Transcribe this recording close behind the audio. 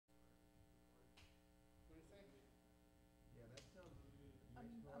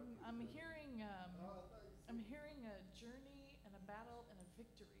I'm hearing I'm hearing a journey and a battle and a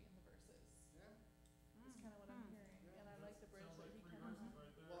victory in the verses. Yeah. That's kind of what I'm hearing, and I like the bridge Sounds that like he three kind of. verses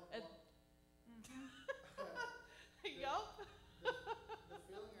right there. Yup. The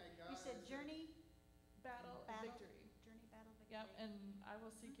feeling I got. You said journey, Battle and battle, victory. journey, battle, victory. Yep, and I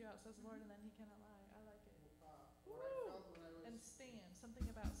will seek you out, says the Lord, and then he cannot lie. I like it. What I felt when I was. And stand, something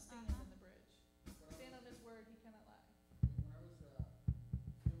about stand in the bridge. Stand on his word, he cannot lie. When I was feeling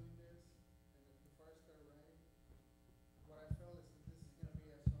this, and before I started writing, what I felt is that this is going to be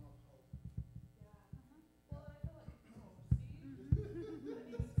a song of hope. Yeah. Well, I feel like, oh, see? I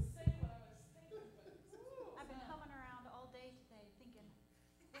didn't say what I was thinking, but woo. I've been humming around all day today thinking,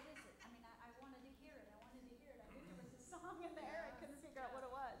 what is it? I mean, I wanted to hear it. I wanted to hear it. I knew there was a song in there. I couldn't figure out what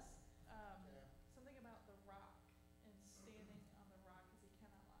it was. Yeah. Something about the rock and standing on the rock because he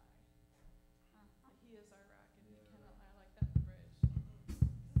cannot lie. That he is our rock and he cannot lie. I like that in the bridge.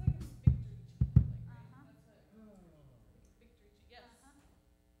 It's like a victory chant, like, right? That's what victory chant. Yes.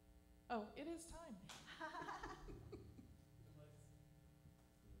 Oh, it is time.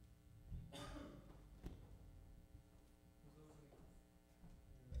 Somebody open it.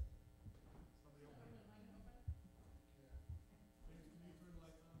 Yeah. James, can you turn the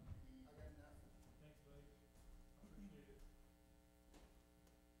lights on? I got enough. Thanks, buddy. I appreciate it. Both us. Okay. Thank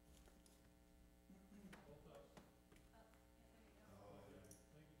you, James. Hallelujah.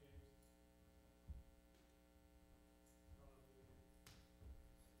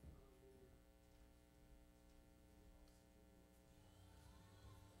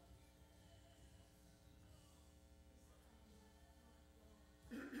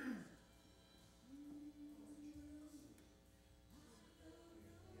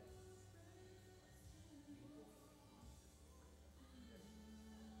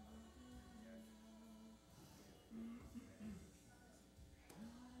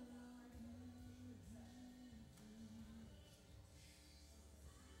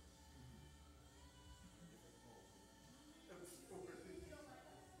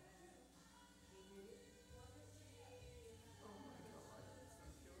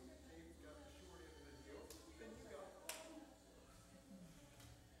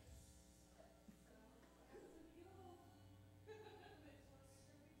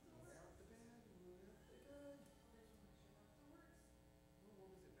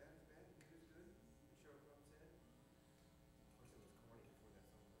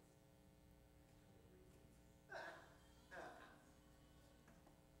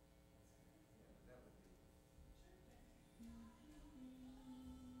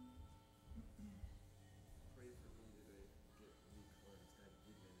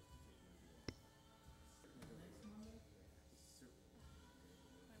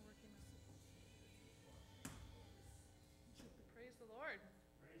 Hallelujah. I'm working this. Praise the Lord.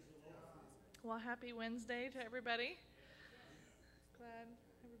 Praise the Lord. Well, happy Wednesday to everybody. Glad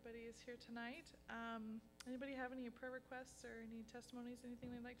everybody is here tonight. Anybody have any prayer requests or any testimonies,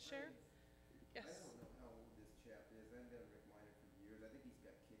 anything they'd like to share? Yes. I don't know how old this chap is. I've been reminded for years. I think he's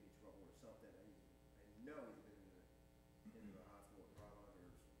got kidney trouble or something. I know he's been in the hospital with Ron for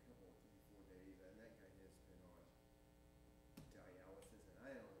a couple of 3, 4 days, and that guy has been on dialysis, and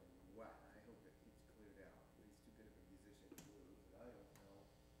I don't know what. I hope that he's cleared out. He's too good of a musician to lose, but I don't know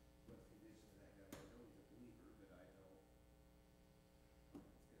what the condition of that guy. I know he's a believer, but I know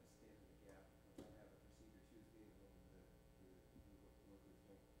it's going to stand in the gap because I have a procedure Tuesday, and the workers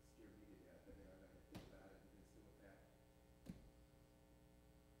don't scare me to death. I mean, I'm not going to think about it and just do with that.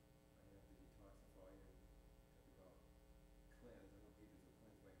 I have to detoxify and talk about cleanse. I don't need to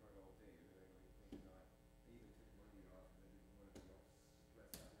cleanse my heart all day. And then I think not. I even took Monday off because I didn't want to be all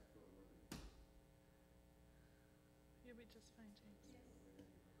stressed out and have to go to work again. You'll be just fine, James.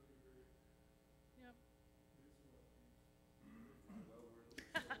 Yes. Yep. Well, we're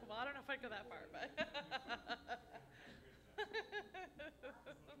Well, I don't know if I'd go that far, but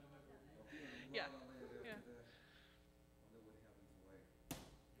yeah. Yeah. I'll know what happens in life.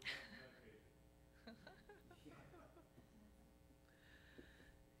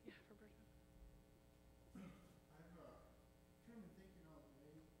 Yeah, Roberto. I've kind of been thinking all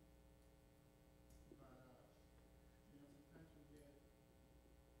day about, sometimes we get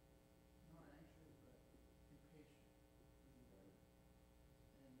not anxious but impatient.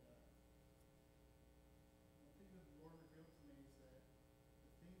 And one thing that the Lord revealed to me is that the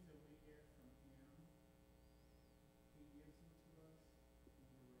things that we get from Him, He gives them to us when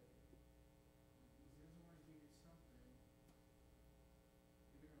we're ready. He doesn't want to give you something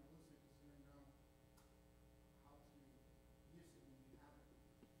you're going to lose it because you don't know how to use it when you have it.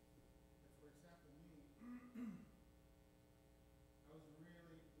 Like for example, me, I was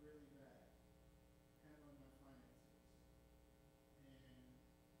really, really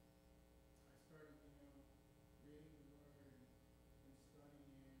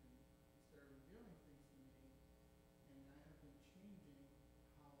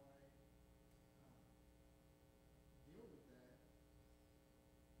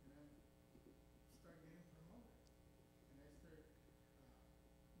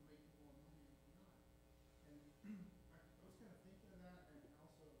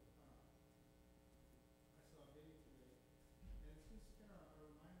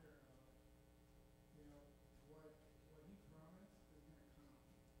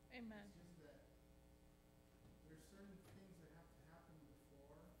Amen. It's just that there's certain things that have to happen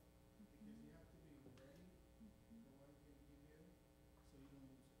before, because you have to be ready for what he's going to give you, so you don't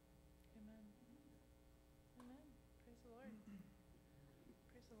lose it. Amen. Amen. Praise the Lord.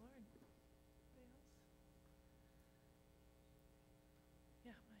 Praise the Lord. Anybody else?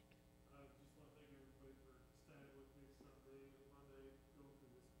 Yeah, Mike. I just want to thank everybody for standing with me Sunday and Monday, going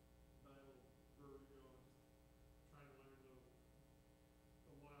through this battle for, just trying to learn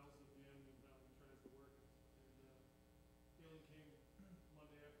the wiles of the enemy and how he tries to work it. And healing came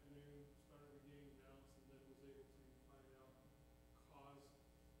Monday afternoon, started regaining balance, and then was able to find out cause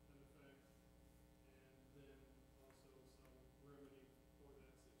and effect, and then also some remedy for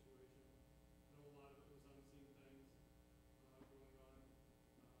that situation. I know a lot of it was unseen things going on.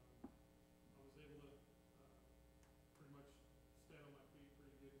 I was able to pretty much stand on my feet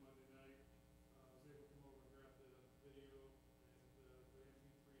pretty good Monday night. I was able to come over and grab the video and the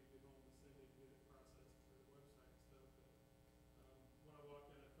MP3, get home to Cindy, get it processed for the website and stuff. But when I walked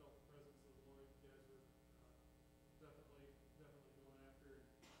in, I felt the presence of the Lord. You guys were definitely going after it.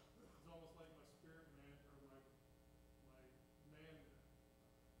 It's almost like my spirit man, or my man,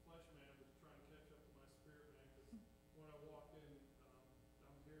 flesh man was trying to catch up to my spirit man, because when I walked in,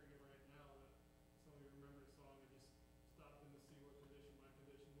 I'm hearing it right now that some of you remember the song, I just stopped in to see what condition my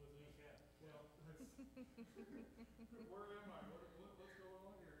condition was in. Yeah. Well, that's, where am I? What's going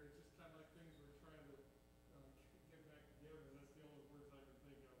on here? It's just kind of like things were trying to get back together, and that's the only words I could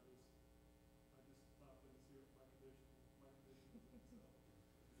think of was, I just stopped in to see what my condition was in.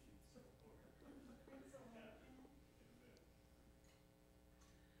 So,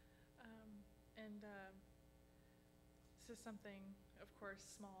 And this is something, of course,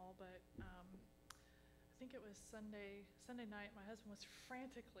 small, but I think it was Sunday night. My husband was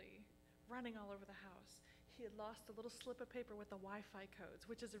frantically running all over the house. He had lost a little slip of paper with the Wi-Fi codes,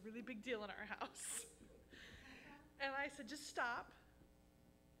 which is a really big deal in our house. And I said, just stop.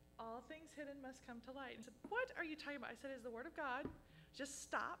 All things hidden must come to light. And he said, what are you talking about? I said, it's the word of God. Just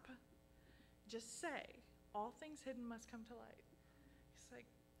stop. Just say, all things hidden must come to light. He's like,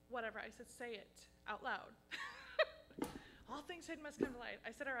 whatever. I said, say it out loud. All things hidden must come to light.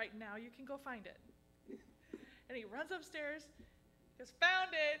 I said, all right, now you can go find it. And he runs upstairs, goes,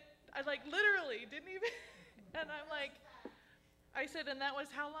 found it. I literally didn't even, and I'm like, I said, and that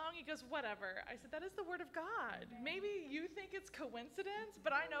was how long? He goes, whatever. I said, that is the word of God. Maybe you think it's coincidence,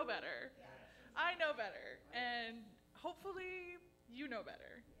 but I know better. I know better. And hopefully you know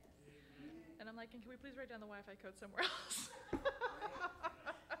better. And I'm like, and can we please write down the Wi-Fi code somewhere else?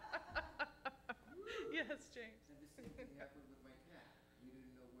 Yes, James. And the same thing happened with my cat. We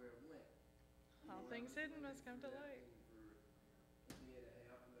didn't know where it went. All things hidden must come to light. For a day and a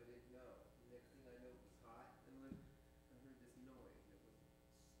half, and I didn't know. The next thing I know, it was hot, and I heard this noise. It was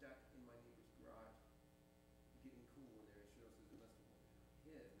stuck in my neighbor's garage, getting cool in there. Cheryl says it must have been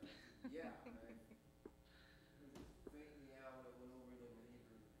his. And I said, yeah. And I heard this faint meow, and I went over, and the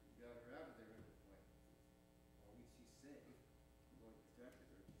neighbor got her out of there, and it was like, well, at least she's safe. I'm going to protect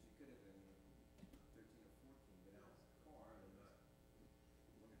her. She could have been 13 or 14, been out of the car, and I'm not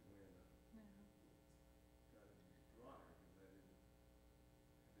wondering where the Yeah. got it brought her, because I didn't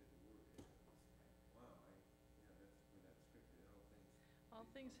work it. It was like, wow, yeah, that's where that scripture, All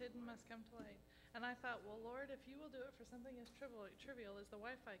things hidden must come to light. And I thought, well, Lord, if you will do it for something as trivial as the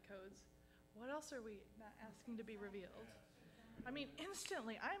Wi-Fi codes, what else are we not asking to be revealed? I mean,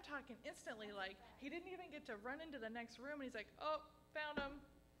 instantly. I'm talking instantly. Like, he didn't even get to run into the next room, and he's like, oh, found him,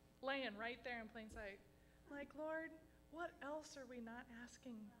 laying right there in plain sight. Like, Lord, what else are we not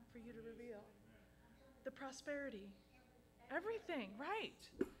asking for you to reveal? The prosperity. Everything, right.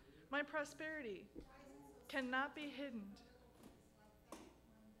 My prosperity cannot be hidden.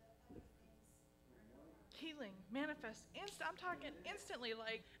 Healing, manifest, I'm talking instantly,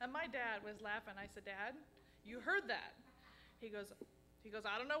 and my dad was laughing. I said, Dad, you heard that. He goes,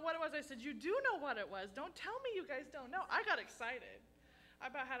 I don't know what it was. I said, you do know what it was. Don't tell me you guys don't know. I got excited.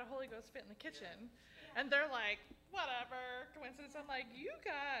 I about had a Holy Ghost fit in the kitchen. And they're like, whatever, coincidence. I'm like, you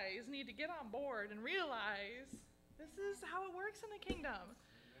guys need to get on board and realize this is how it works in the kingdom.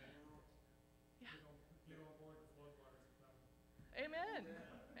 Yeah. get on board the floodwaters are coming. Amen.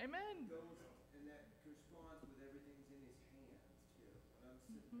 Amen. goes, and that corresponds with everything's in his hands, too. When I'm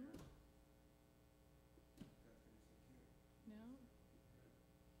sitting there, God's going to take care of it. Yeah.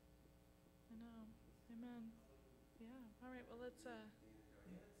 I know. Amen. Yeah. All right. Well, let's. Dana and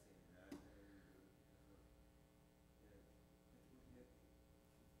Diane saying that, and I really do it because of, that's what hit me.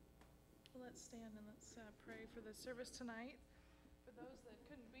 Well, let's stand and let's pray for the service tonight. For those that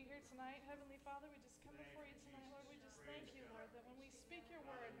couldn't be here tonight, Heavenly Father, we just come before you tonight, Lord. We just thank you, Lord, that when we speak your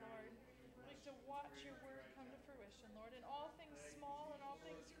word, Lord, Lord, in all things small and all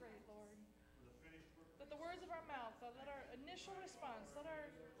things great, Lord. Let the words of our mouth, let our initial response, let our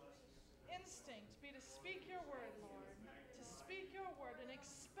instinct be to speak your word, Lord, to speak your word and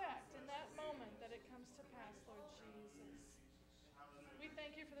expect in that moment that it comes to pass, Lord Jesus. We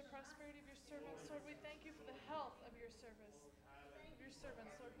thank you for the prosperity of your servants, Lord. We thank you for the health of your servants, Lord.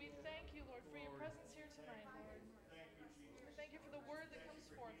 We thank you, Lord, for your presence here tonight, Lord. We thank you for the word that comes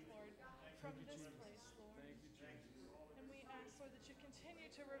forth, Lord, from this place, Lord. And we ask, Lord, that you continue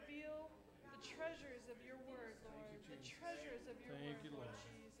to reveal the treasures of your word, Lord. The treasures of your word, Lord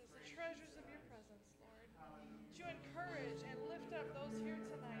Jesus. The treasures of your presence, Lord. That you encourage and lift up those here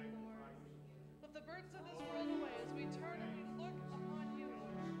tonight, Lord. Lift the burdens of this world away as we turn and we look upon you,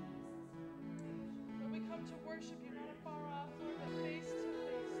 Lord. Lord, we come to worship you not afar off, Lord, but face to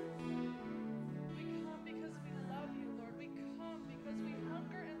face, Lord. We come because we love you, Lord. We come because we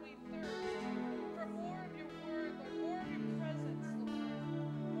hunger and we thirst for more of your word, Lord, more of your presence,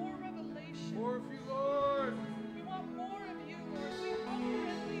 Lord, more revelation. More of you, Lord. We want more of you, Lord. We hunger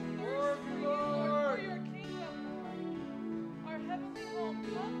and we More thirst of for you, you, Lord, Lord. for your kingdom, Lord. Our heavenly home,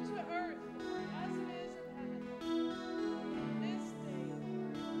 come to earth, Lord, as it is in heaven, Lord. This day, Lord.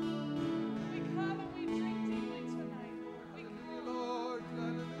 We come and we drink deeply tonight, Lord. We come. Lord,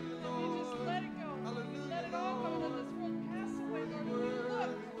 hallelujah, And we just Lord. let it go. Lord. We let it all go. Let this world pass away, Lord. And we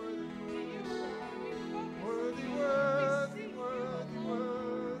look to you, Lord. We focus Worthy, on you, Lord. We worthy, seek you worthy, alone.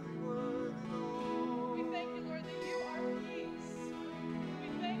 worthy, worthy, Lord. We thank you, Lord, that you are peace. We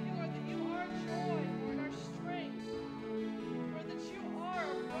thank you, Lord, that you are joy, Lord, our strength. Lord, that you are a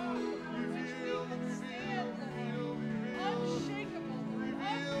rock upon which we can stand, Lord. Unshakable, Lord.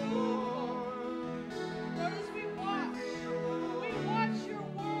 Unmovable. Lord, as we watch your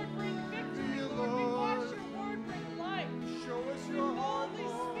word bring victory, Lord. We watch your word bring life. Show us We your heart, boldly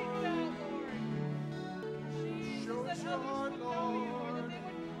speak it out, Lord. Jesus, Show that us your others heart, would know you, Lord, that Lord. they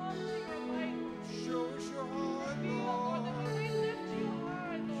would come to your light, Lord. Show us your heart, Reveal, Lord, that when Lord. they lift you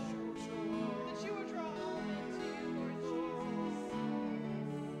high, Lord, Show us your heart. that you would draw all men to you, Lord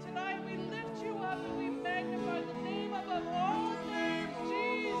Jesus. Tonight we lift you up and we magnify the name above all names,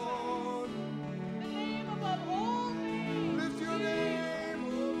 Jesus. The name above all names, Lift your name,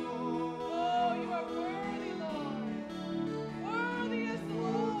 Jesus. O Lord. Oh, you are worthy, Lord. Worthy is the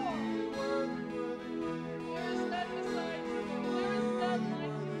Lord. Worthy, worthy, worthy, There is none beside you, Lord. There is none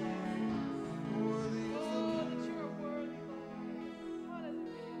like you, Lord. worthy is the Oh, that you are worthy, Lord.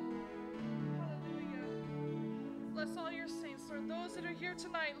 Hallelujah. Hallelujah. Bless all your saints, Lord. Those that are here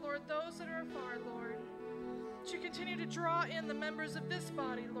tonight, Lord. Those that are afar, Lord. That you continue to draw in the members of this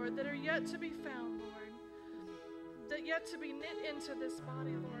body, Lord, that are yet to be found, Lord. That yet to be knit into this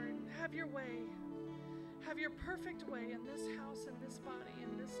body, Lord. Have your way. Have your perfect way in this house, in this body,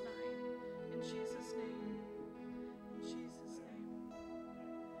 in this night. In Jesus' name. In Jesus' name.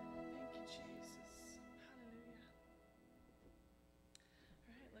 Thank you, Jesus. Hallelujah.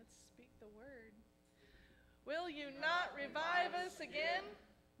 All right, let's speak the word. Will you not revive us again,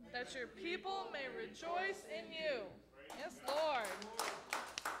 that your people may rejoice in you? Yes, Lord.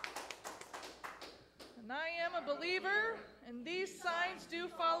 And I am a believer, and these signs do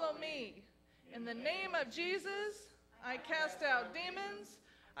follow me. In the name of Jesus, I cast out demons.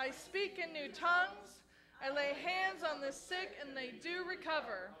 I speak in new tongues. I lay hands on the sick, and they do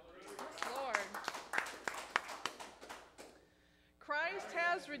recover. Yes, Lord. Christ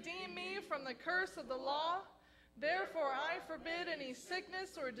has redeemed me from the curse of the law. Therefore, I forbid any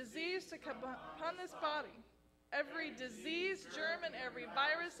sickness or disease to come upon this body. Every disease, germ, and every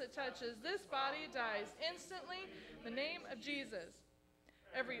virus that touches this body dies instantly in the name of Jesus.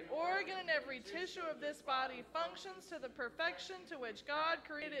 Every organ and every tissue of this body functions to the perfection to which God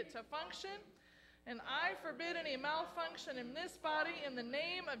created it to function. And I forbid any malfunction in this body in the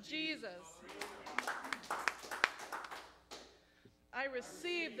name of Jesus. I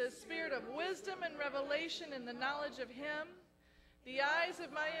receive the spirit of wisdom and revelation in the knowledge of him, the eyes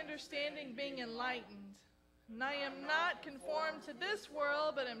of my understanding being enlightened. And I am not conformed to this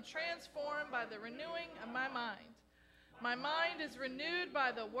world, but am transformed by the renewing of my mind. My mind is renewed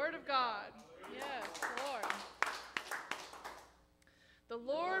by the word of God. Yes, Lord. The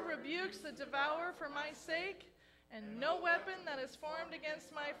Lord rebukes the devourer for my sake, and no weapon that is formed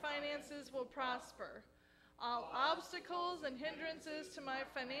against my finances will prosper. All obstacles and hindrances to my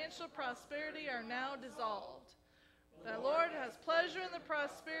financial prosperity are now dissolved. The Lord has pleasure in the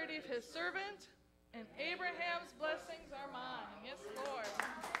prosperity of his servant, and Abraham's blessings are mine. Yes, Lord.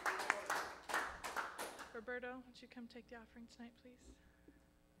 Roberto, would you come take the offering tonight, please?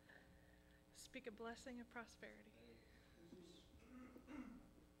 Speak a blessing of prosperity.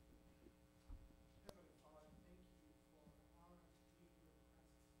 Heavenly Father, thank you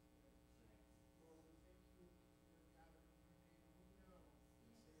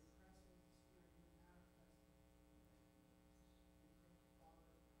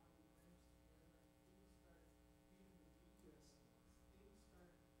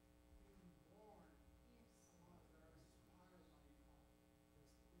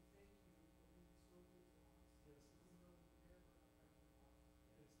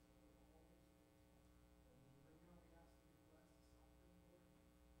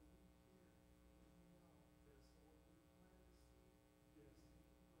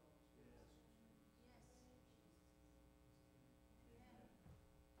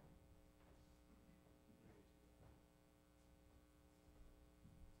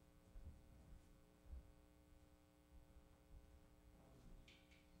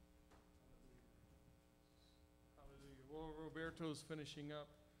Roberto's finishing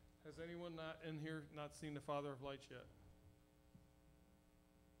up. Has anyone not in here not seen the Father of Lights yet?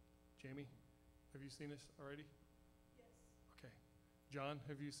 Jamie, have you seen this already? Yes. Okay. John,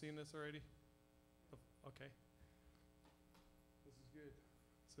 have you seen this already? Okay. This is good.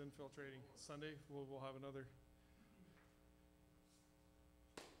 It's infiltrating. Sunday, we'll have another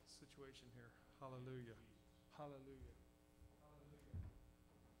situation here. Hallelujah. Hallelujah. Hallelujah.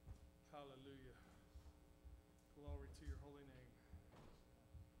 Hallelujah. Glory to your holy name.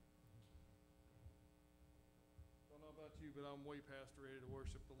 Don't know about you, but I'm way past ready to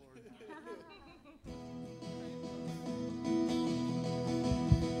worship the Lord.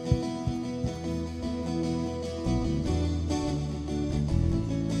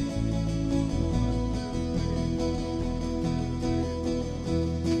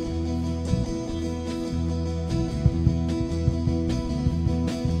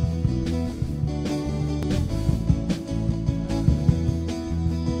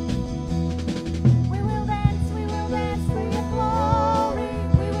 We will dance for your glory.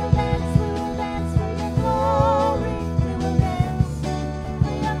 We will dance for your glory. We will dance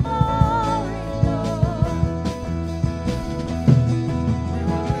for your glory, Lord. We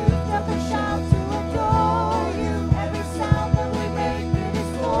will lift up a shout to adore you. Every sound that we make, it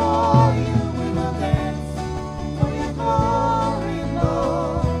is for you. We will dance for your glory,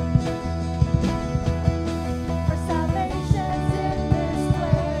 Lord. For salvation's in this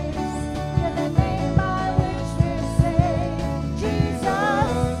place. In the name by which we're saved,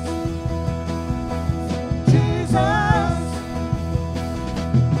 Jesus, Jesus.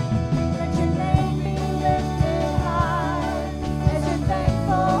 Let your name be lifted high, as your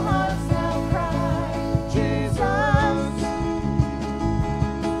thankful hearts now cry, Jesus,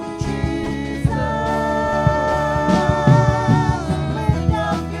 Jesus. Lift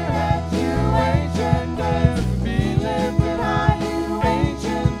up your head, you ancient gates, be lifted high, you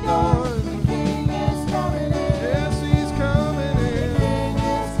ancient doors. The King is coming in. Yes, he's coming The in. King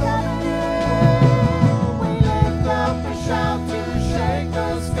is coming in. We lift up a shout to shake the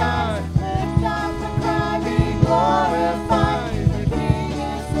sky. Lift up the cry, be glorified. The King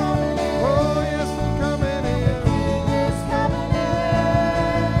is coming in. Oh, yes, we're coming The in. King is coming in.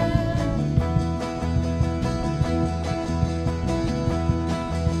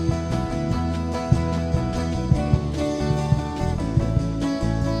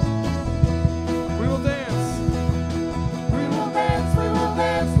 We will dance. We will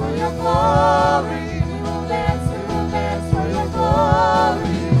dance for your glory. We will dance for your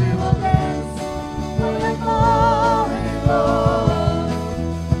glory. We will dance for your glory, Lord.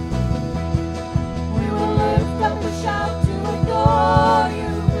 We will lift up a shout to adore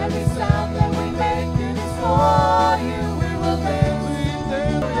you. Every sound that we make, it is for you. We will dance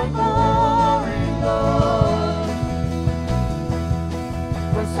for your glory, Lord.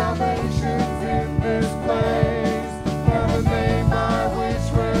 For salvation's in this place, and the name by which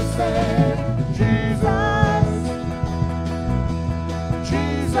we're saved, Jesus,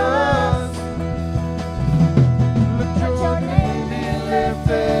 Jesus. Let your name be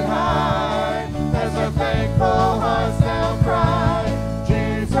lifted high, as our thankful hearts now cry,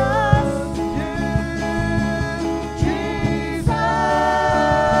 Jesus, Jesus.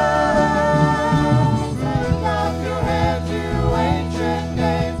 Lift up your heads, you ancient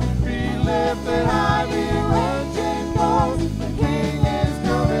gates, be lifted high, you ancient doors. The King is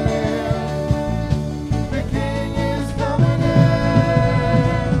coming in. The King is coming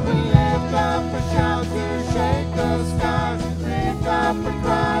in. We lift up a shout to shake the skies. Lift up a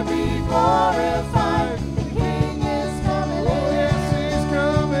cry, be glorified. The King is coming in. Yes, he's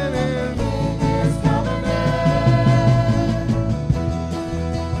coming in. The King is coming in.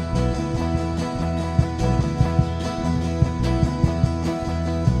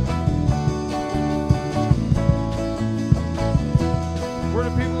 We're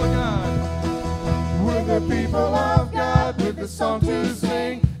the people of God. We're the people of God with a song to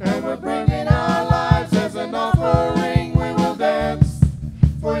sing, and we're bringing our lives as an offering. We will dance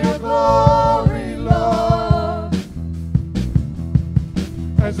for your glory, Lord.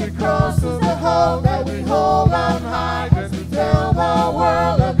 As we cross through the hope that we hold on high, as we tell the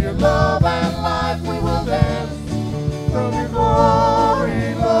world of your love and life, we will dance for your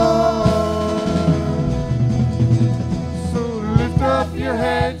glory, Lord. So lift up your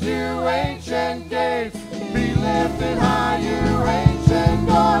head, you ancient gates, be lifted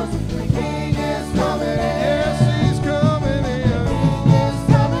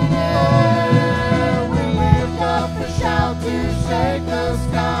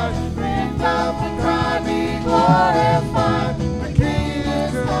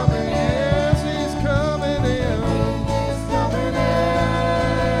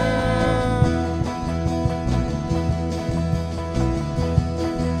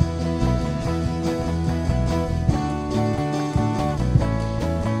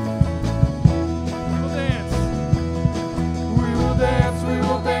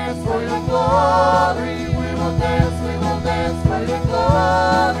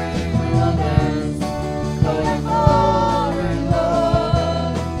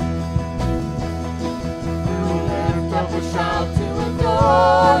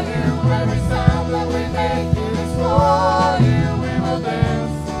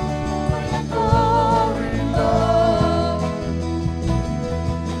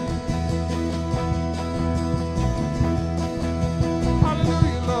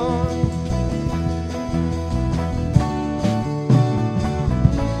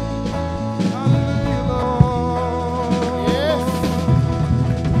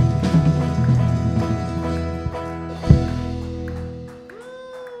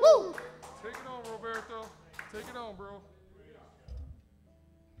on, bro.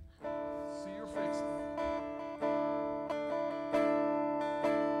 See your face.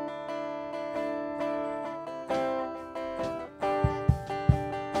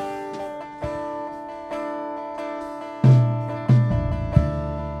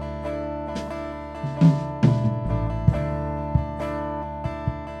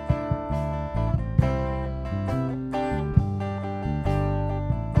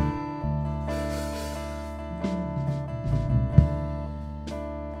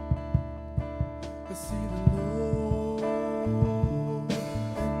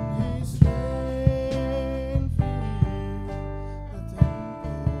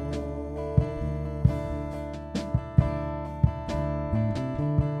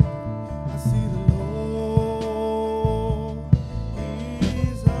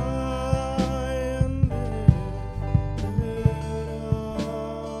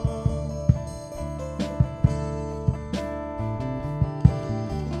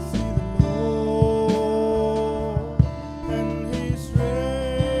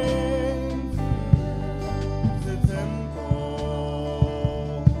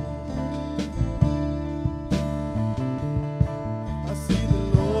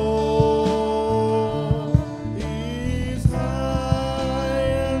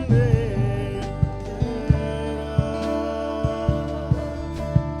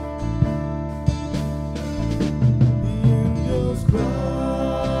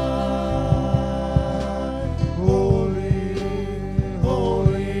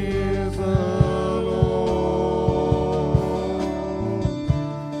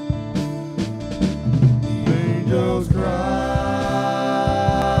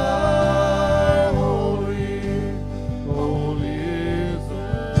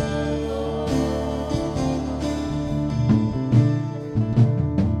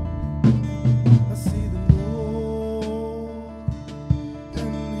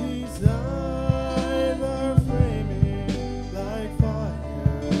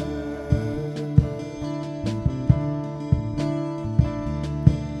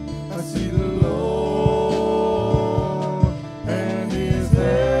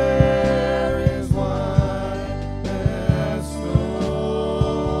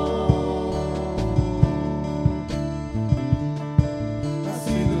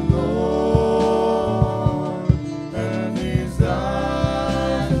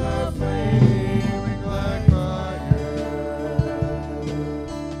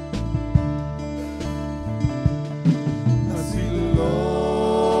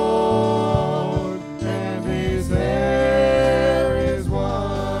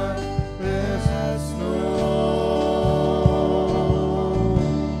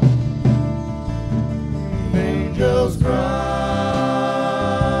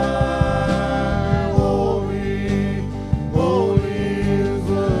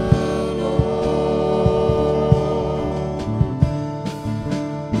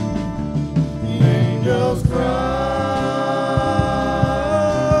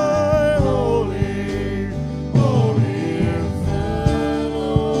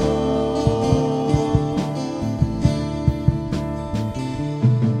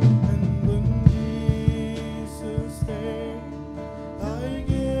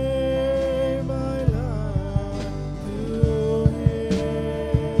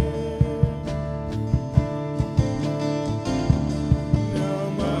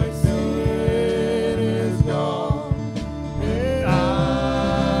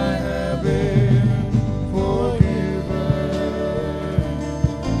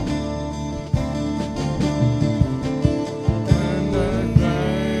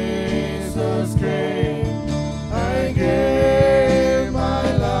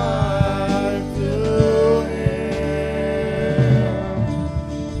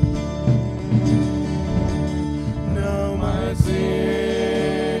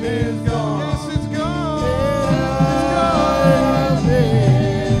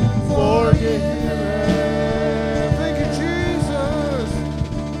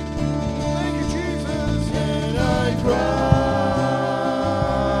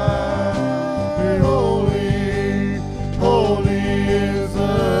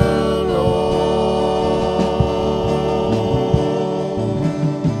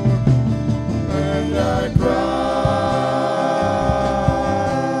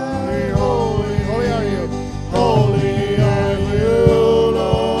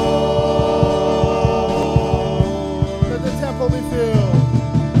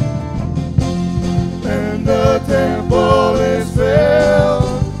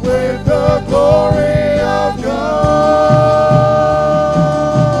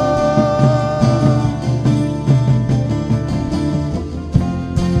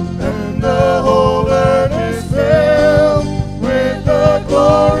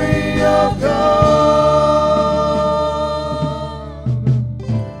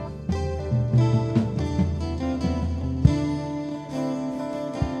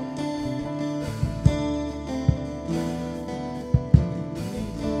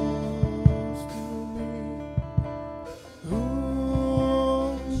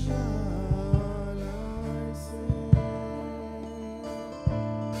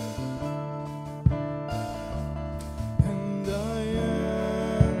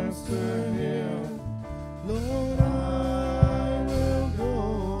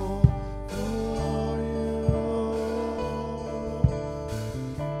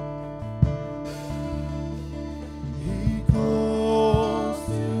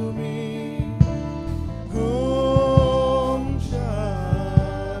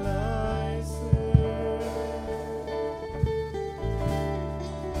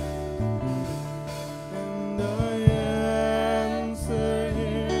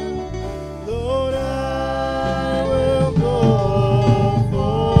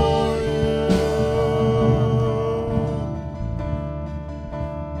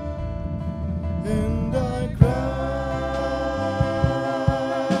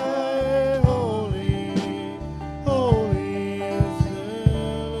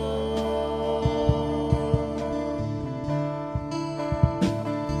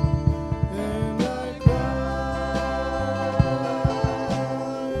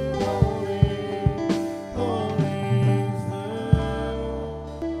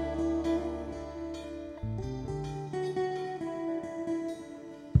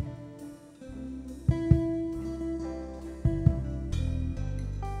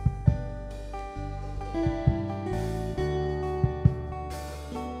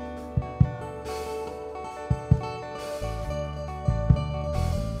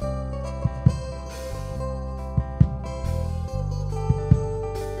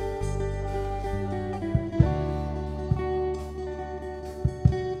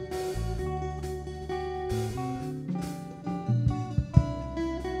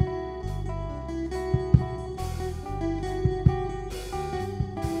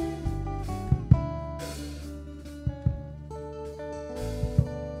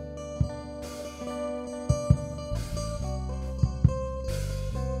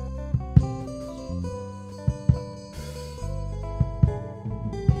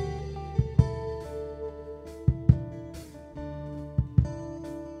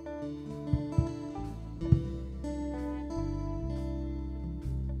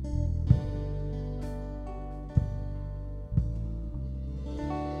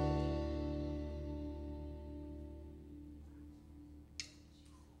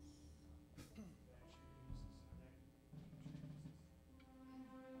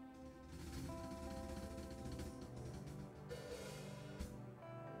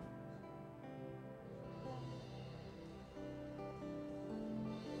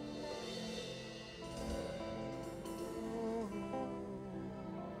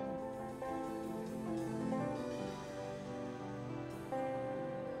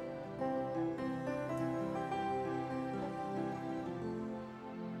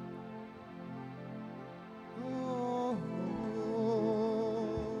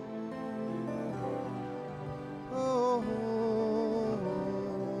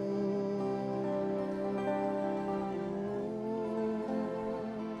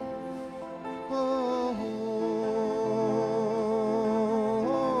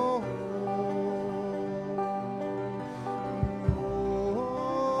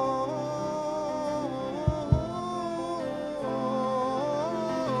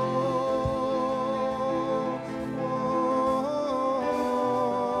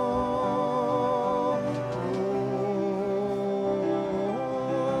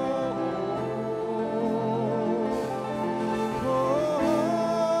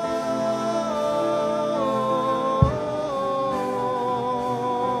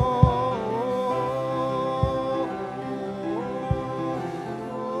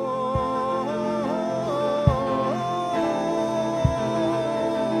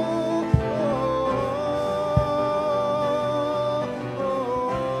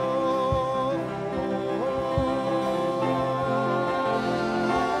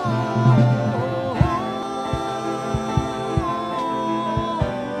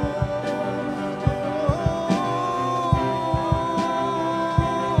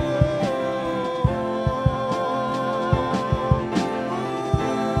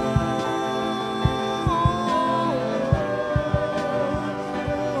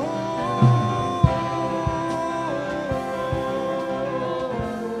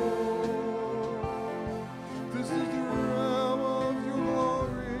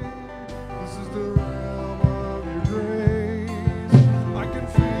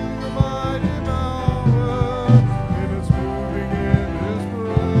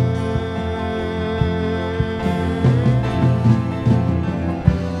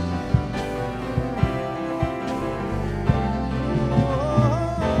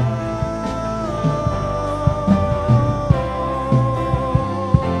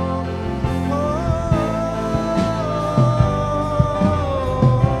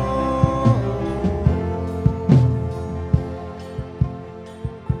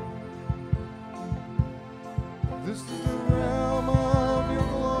 This is the realm of your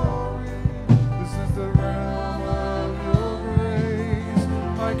glory. This is the realm of your grace.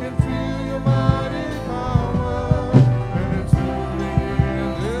 I can feel your mighty power, and it's moving in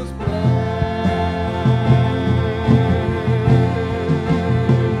this place.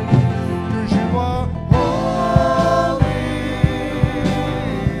 'Cause you are holy,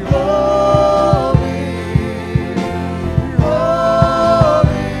 holy,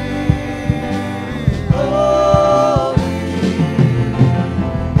 holy,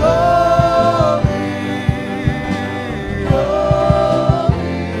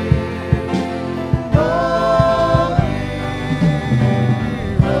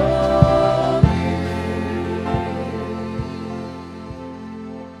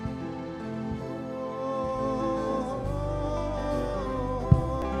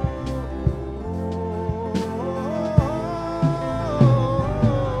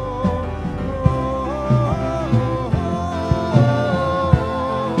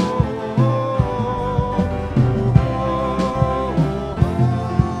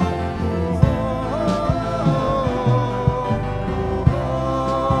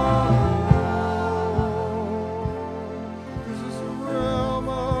 This is the realm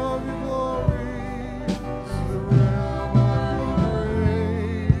of your glory. This is the realm of your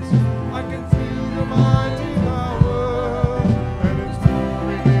grace. I can feel your mighty power, and it's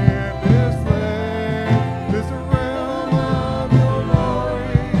moving in this place. This is the realm of your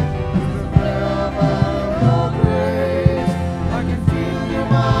glory. This is the realm of your grace. I can feel your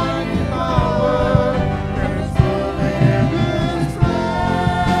mighty power, and it's moving in this place.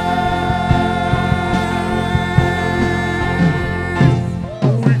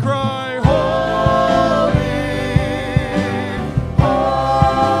 We cry, holy,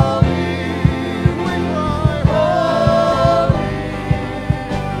 holy. We cry, holy,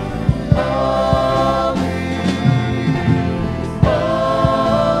 holy,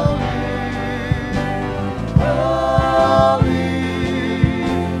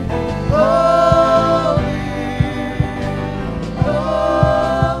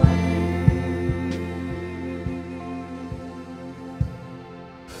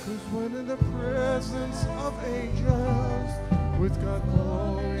 Cause when in the presence of angels, with God's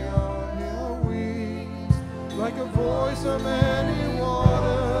glory on your wings, like a voice of many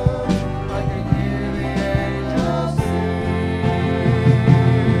waters, I can hear the angels sing.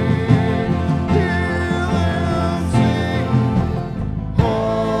 Hear them sing,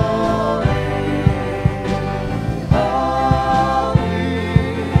 holy, holy,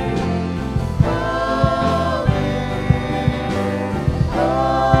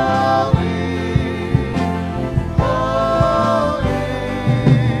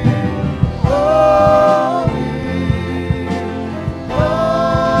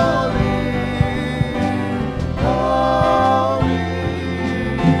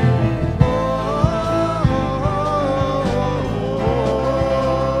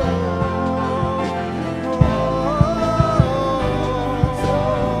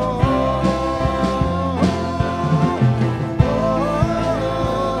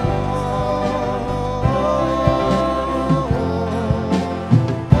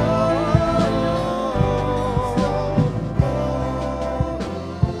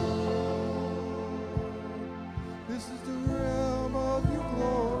 This is the realm of your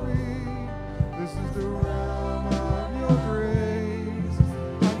glory. This is the realm of your grace.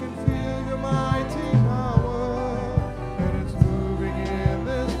 I can feel your mighty power, and it's moving in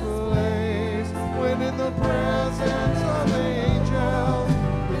this place. When in the presence of angels,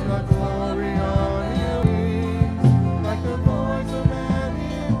 with my glory on your wings, like the voice of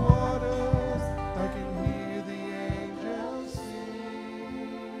many waters, I can hear the angels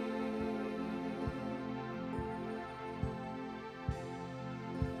sing.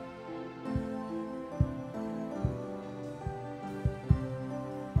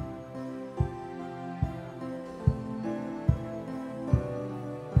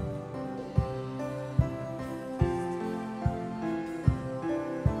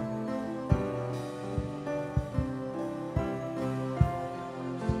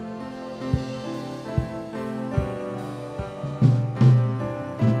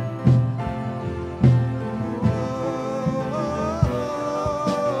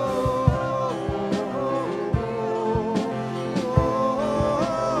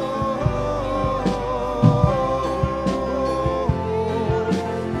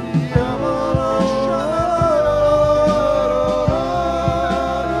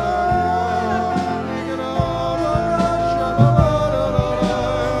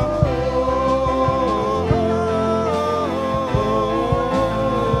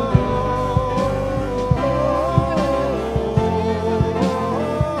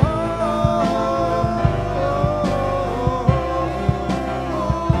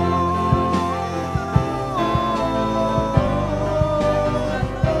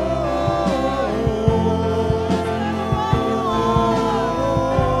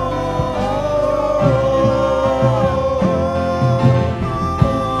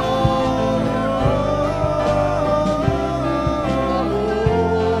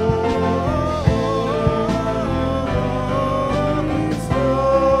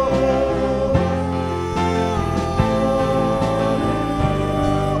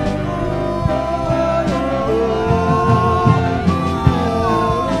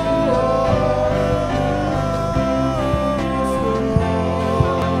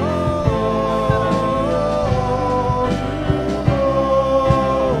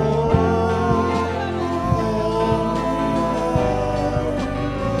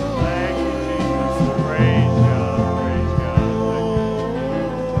 Praise God. Praise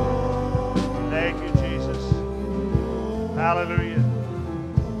God. Thank you, Jesus. Hallelujah.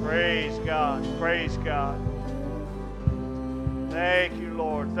 Praise God. Praise God. Thank you,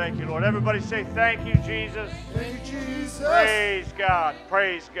 Lord. Thank you, Lord. Everybody say thank you, Jesus. Thank you, Jesus. Praise God.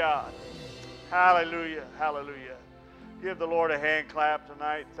 Praise God. Hallelujah. Hallelujah. Give the Lord a hand clap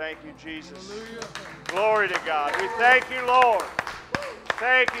tonight. Thank you, Jesus. Hallelujah. Glory to God. We thank you, Lord.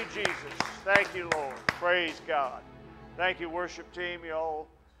 Thank you, Jesus. Thank you, Lord. Praise God. Thank you, worship team. You all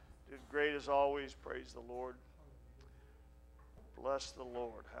did great as always. Praise the Lord. Bless the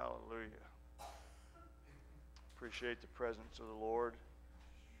Lord. Hallelujah. Appreciate the presence of the Lord.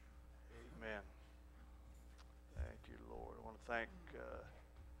 Amen. Thank you, Lord. I want to thank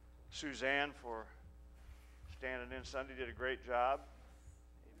Suzanne for standing in Sunday. Did a great job.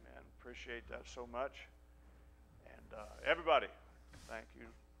 Amen. Appreciate that so much. And everybody, thank you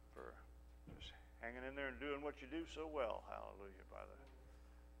for just hanging in there and doing what you do so well. Hallelujah. By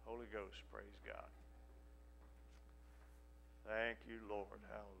the Holy Ghost. Praise God. Thank you, Lord.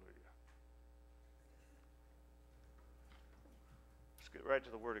 Hallelujah. Let's get right to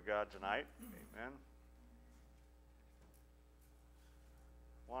the Word of God tonight. Amen.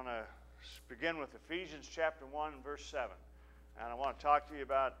 I want to begin with Ephesians chapter 1 and verse 7. And I want to talk to you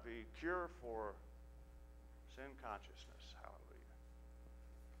about the cure for sin consciousness. Hallelujah.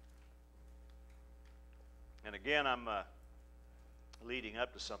 And again, I'm leading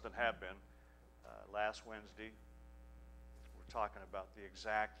up to something, have been. Last Wednesday, we're talking about the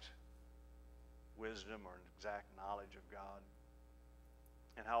exact wisdom or exact knowledge of God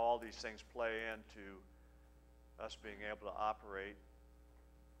and how all these things play into us being able to operate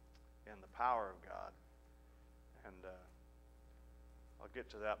in the power of God. And I'll get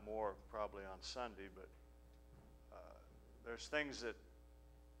to that more probably on Sunday, but there's things that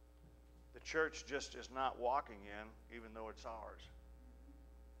the church just is not walking in, even though it's ours.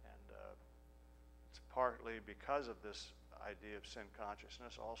 And it's partly because of this idea of sin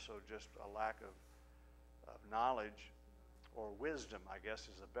consciousness, also just a lack of knowledge or wisdom, I guess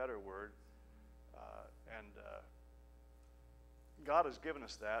is a better word. And God has given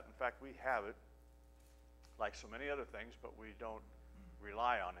us that. In fact, we have it, like so many other things, but we don't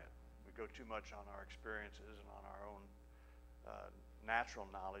rely on it. We go too much on our experiences and on our own natural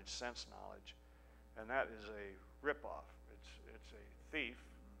knowledge, sense knowledge, and that is a ripoff. It's a thief,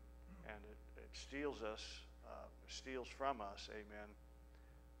 and it steals us, steals from us, amen,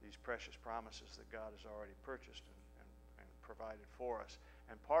 these precious promises that God has already purchased and provided for us.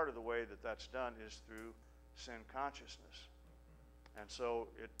 And part of the way that that's done is through sin consciousness. And so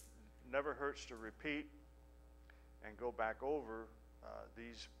it never hurts to repeat and go back over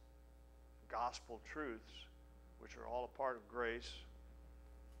these gospel truths, which are all a part of grace.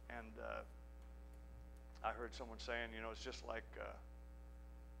 And I heard someone saying, you know, it's just like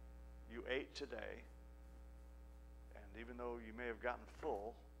you ate today, and even though you may have gotten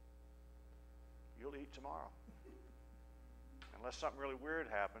full, you'll eat tomorrow. Unless something really weird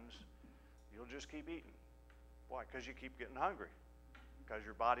happens, you'll just keep eating. Why? Because you keep getting hungry. Because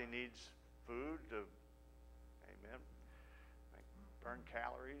your body needs food to, amen, burn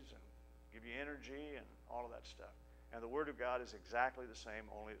calories and give you energy and all of that stuff. And the Word of God is exactly the same,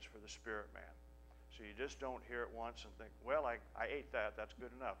 only it's for the spirit man. So you just don't hear it once and think, well, I ate that. That's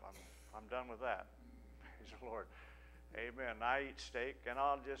good enough. I'm done with that. Praise the Lord. Amen. I eat steak, and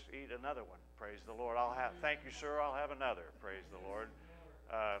I'll just eat another one. Praise the Lord. Thank you, sir. I'll have another. Praise the Lord.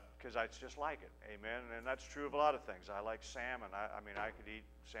 Because I just like it. Amen. And that's true of a lot of things. I like salmon. I mean, I could eat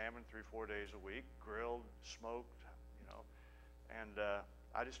salmon 3-4 days a week, grilled, smoked, you know, and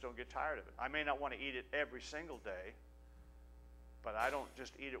I just don't get tired of it. I may not want to eat it every single day, but I don't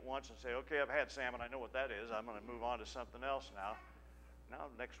just eat it once and say, okay, I've had salmon. I know what that is. I'm going to move on to something else now. Now,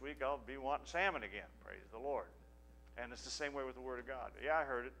 next week, I'll be wanting salmon again. Praise the Lord. And it's the same way with the Word of God. Yeah, I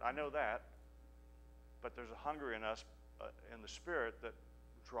heard it. I know that. But there's a hunger in us, in the Spirit, that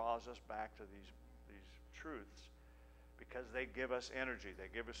draws us back to these truths because they give us energy. They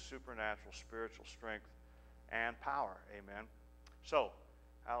give us supernatural, spiritual strength and power. Amen. So,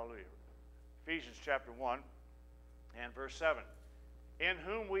 hallelujah. Ephesians chapter 1 and verse 7. In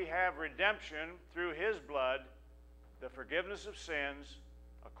whom we have redemption through His blood, the forgiveness of sins,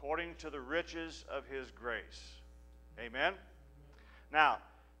 according to the riches of His grace. Amen? Now,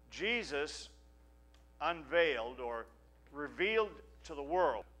 Jesus unveiled or revealed to the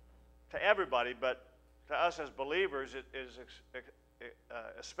world, to everybody, but to us as believers, it is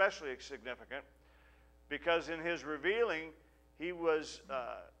especially significant because in His revealing, He was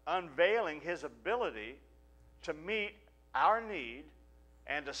unveiling His ability to meet our need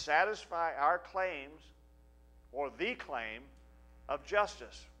and to satisfy our claims, or the claim of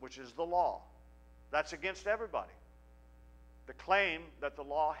justice, which is the law. That's against everybody. The claim that the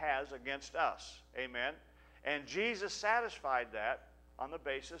law has against us. Amen? And Jesus satisfied that on the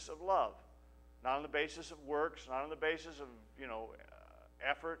basis of love. Not on the basis of works, not on the basis of,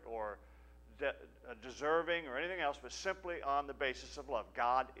 effort or deserving or anything else, but simply on the basis of love.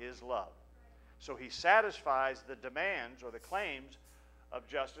 God is love. So he satisfies the demands or the claims of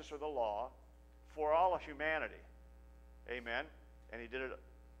justice or the law for all of humanity. Amen? And he did it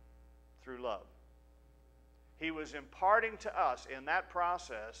through love. He was imparting to us in that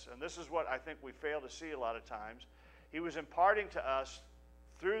process, and this is what I think we fail to see a lot of times, he was imparting to us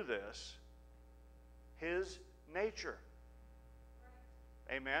through this his nature.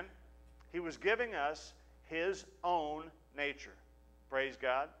 Amen? He was giving us his own nature. Praise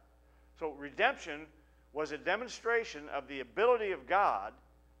God. So redemption was a demonstration of the ability of God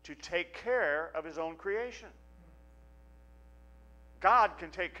to take care of his own creation. God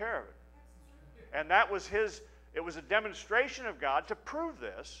can take care of it. And that was it was a demonstration of God to prove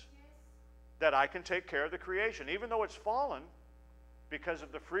this, that I can take care of the creation. Even though it's fallen, because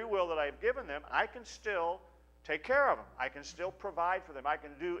of the free will that I've given them, I can still take care of them. I can still provide for them. I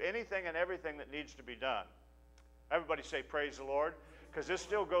can do anything and everything that needs to be done. Everybody say praise the Lord, because this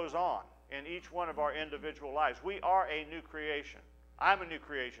still goes on in each one of our individual lives. We are a new creation. I'm a new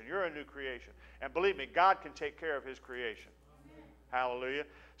creation. You're a new creation. And believe me, God can take care of his creation. Amen. Hallelujah.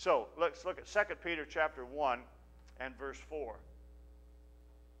 So let's look at 2 Peter chapter 1 and verse 4.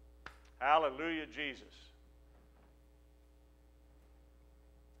 Hallelujah, Jesus.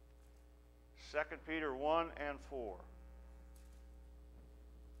 2 Peter 1 and 4.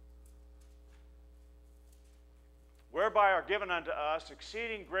 Whereby are given unto us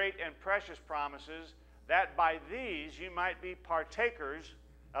exceeding great and precious promises, that by these you might be partakers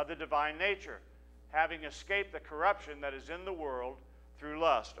of the divine nature, having escaped the corruption that is in the world through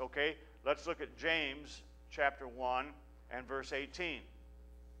lust. Okay, let's look at James chapter 1 and verse 18.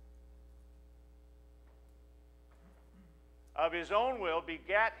 Of his own will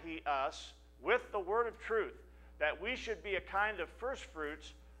begat he us with the word of truth, that we should be a kind of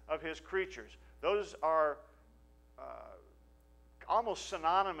firstfruits of his creatures. Those are almost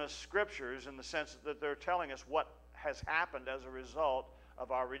synonymous scriptures in the sense that they're telling us what has happened as a result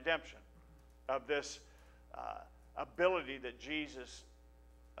of our redemption, of this ability that Jesus,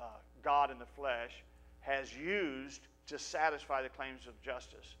 God in the flesh, has used to satisfy the claims of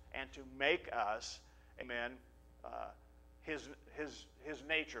justice and to make us, amen, his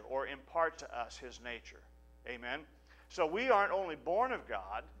nature, or impart to us his nature. Amen? So we aren't only born of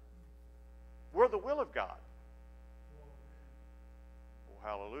God, we're the will of God. Oh,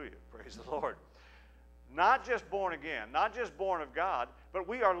 hallelujah. Praise the Lord. Not just born again, not just born of God, but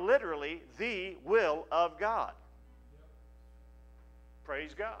we are literally the will of God.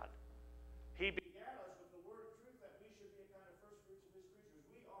 Praise God. He began us with the word of truth, that we should be a kind of first fruits of his creatures.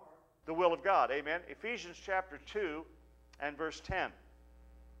 We are the will of God. Amen. Ephesians chapter 2 and verse 10.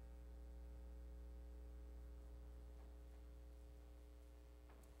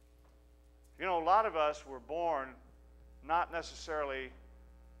 You know, a lot of us were born not necessarily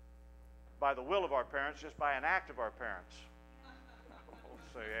by the will of our parents, just by an act of our parents.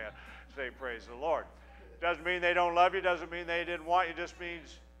 Say praise the Lord. Doesn't mean they don't love you, doesn't mean they didn't want you, just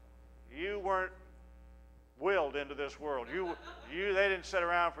means you weren't willed into this world. They didn't sit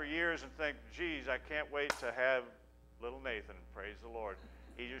around for years and think, geez, I can't wait to have little Nathan. Praise the Lord.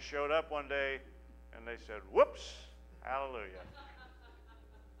 He just showed up one day and they said, whoops, hallelujah.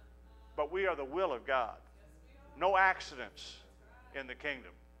 But we are the will of God. No accidents in the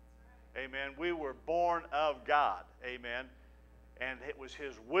kingdom. Amen. We were born of God. Amen. And it was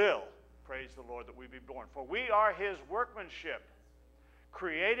his will, praise the Lord, that we be born. For we are his workmanship,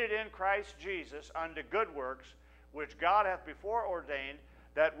 created in Christ Jesus unto good works, which God hath before ordained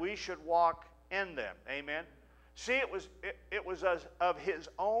that we should walk in them. Amen. See, it was of his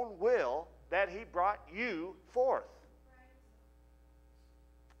own will that he brought you forth.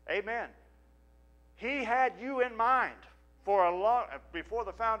 Amen. He had you in mind before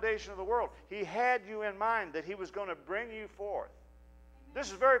the foundation of the world. He had you in mind that he was going to bring you forth. This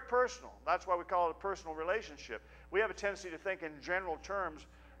is very personal. That's why we call it a personal relationship. We have a tendency to think in general terms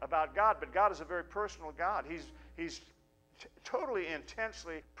about God, but God is a very personal God. He's totally,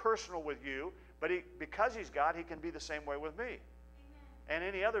 intensely personal with you, but because he's God, he can be the same way with me. Amen. And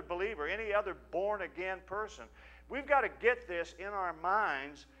any other believer, any other born-again person. We've got to get this in our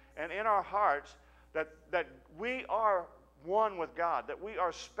minds and in our hearts that we are one with God, that we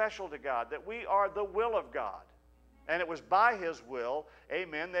are special to God, that we are the will of God. And it was by His will,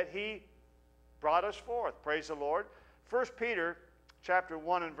 amen, that He brought us forth. Praise the Lord. 1 Peter chapter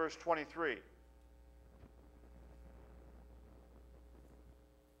 1 and verse 23.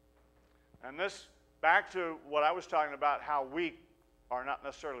 And this, back to what I was talking about, how we are not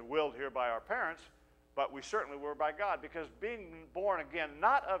necessarily willed here by our parents, but we certainly were by God. Because being born again,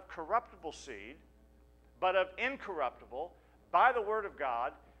 not of corruptible seed, but of incorruptible, by the word of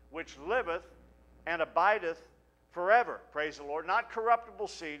God, which liveth and abideth forever. Praise the Lord. Not corruptible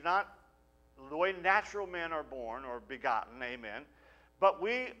seed, not the way natural men are born or begotten, amen. But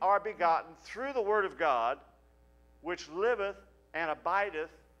we are begotten through the word of God, which liveth and abideth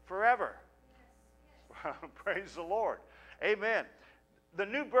forever. Yes. Praise the Lord. Amen. The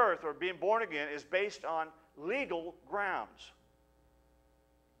new birth, or being born again, is based on legal grounds.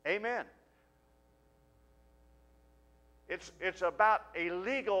 Amen. It's about a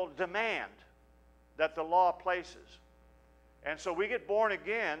legal demand that the law places. And so we get born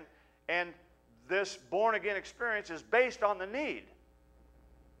again, and this born again experience is based on the need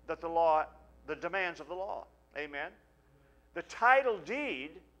that the demands of the law. Amen. The title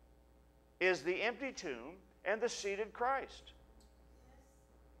deed is the empty tomb and the seated Christ.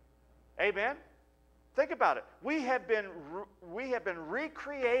 Amen. Think about it. We have been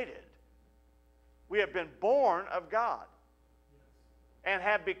recreated. We have been born of God and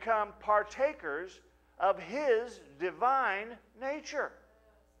have become partakers of His divine nature.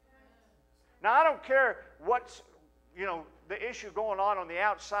 Now, I don't care what's, the issue going on the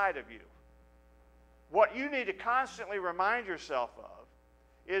outside of you. What you need to constantly remind yourself of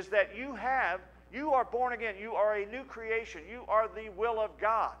is that you are born again. You are a new creation. You are the will of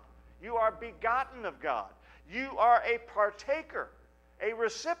God. You are begotten of God. You are a partaker, a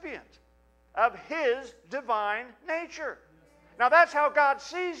recipient of His divine nature. Now, that's how God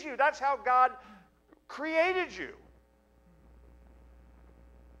sees you. That's how God created you.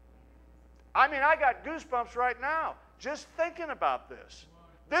 I mean, I got goosebumps right now just thinking about this.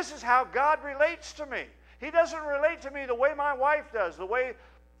 This is how God relates to me. He doesn't relate to me the way my wife does, the way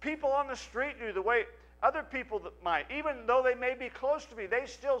people on the street do, the way other people that might. Even though they may be close to me, they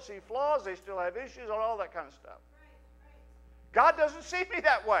still see flaws, they still have issues, and all that kind of stuff. God doesn't see me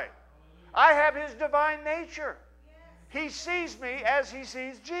that way. I have His divine nature. He sees me as He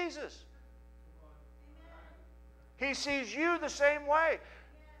sees Jesus. He sees you the same way.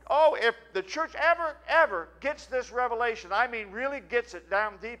 Oh, if the church ever gets this revelation, I mean really gets it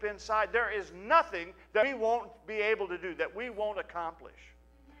down deep inside, there is nothing that we won't be able to do, that we won't accomplish.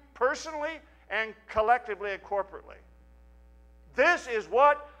 Personally and collectively and corporately. This is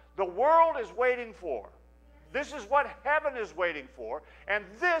what the world is waiting for. This is what heaven is waiting for. And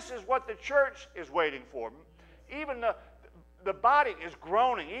this is what the church is waiting for. Even the body is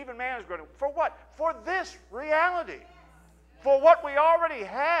groaning. Even man is groaning. For what? For this reality. For what we already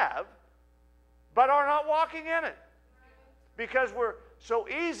have, but are not walking in it. Because we're so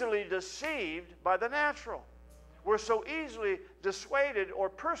easily deceived by the natural. We're so easily dissuaded or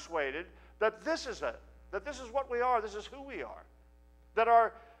persuaded that this is it. That this is what we are. This is who we are. That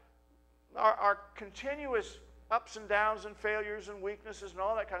our continuous ups and downs and failures and weaknesses and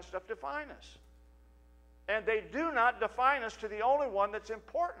all that kind of stuff define us. And they do not define us to the only one that's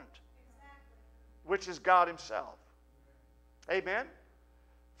important, which is God Himself. Amen?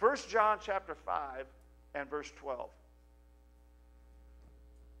 1 John chapter 5 and verse 12.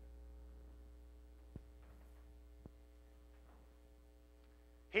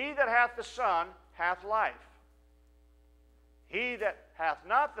 He that hath the Son hath life. He that hath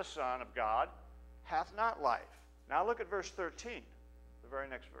not the Son of God hath not life. Now look at verse 13, the very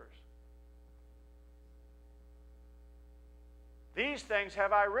next verse. These things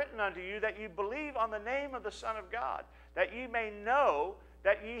have I written unto you, that ye believe on the name of the Son of God, that ye may know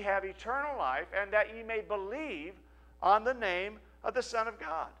that ye have eternal life, and that ye may believe on the name of the Son of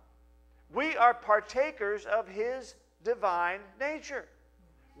God. We are partakers of His divine nature.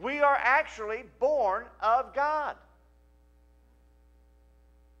 We are actually born of God.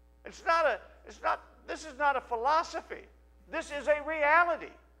 This is not a philosophy. This is a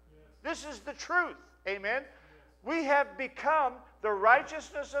reality. This is the truth. Amen? We have become the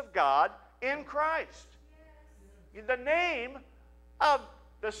righteousness of God in Christ. The name of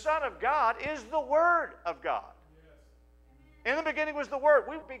the Son of God is the Word of God. In the beginning was the Word.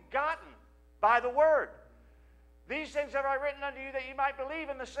 We were begotten by the Word. These things have I written unto you, that you might believe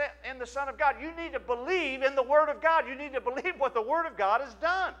in the Son of God. You need to believe in the Word of God. You need to believe what the Word of God has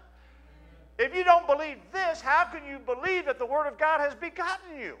done. If you don't believe this, how can you believe that the Word of God has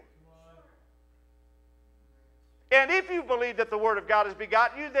begotten you? And if you believe that the Word of God has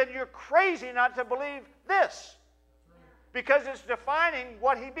begotten you, then you're crazy not to believe this. because it's defining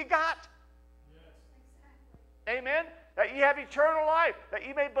what he begot. Yes. Amen? That ye have eternal life, that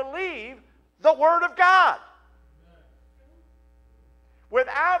ye may believe the Word of God. Amen.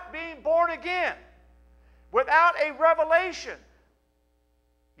 Without being born again, without a revelation,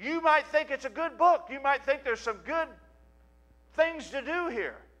 you might think it's a good book. You might think there's some good things to do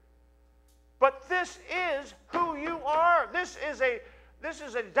here. But this is who you are. This is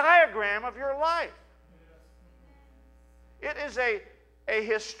a diagram of your life. It is a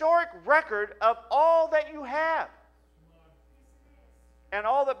historic record of all that you have and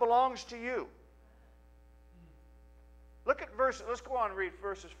all that belongs to you. Look at let's go on and read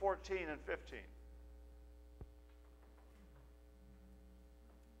verses 14 and 15.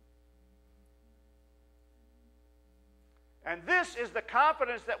 And this is the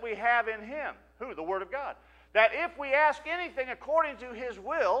confidence that we have in him. Who? The Word of God. That if we ask anything according to his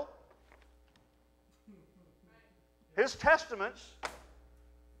will, his testaments,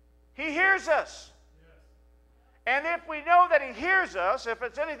 he hears us. And if we know that he hears us, if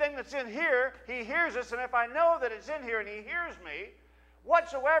it's anything that's in here, he hears us. And if I know that it's in here and he hears me,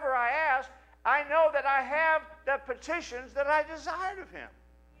 whatsoever I ask, I know that I have the petitions that I desired of him.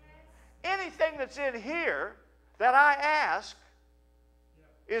 Anything that's in here that I ask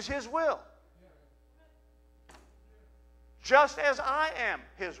is his will. Just as I am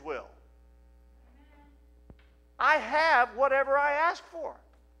his will. I have whatever I ask for.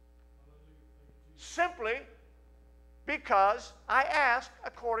 Simply because I ask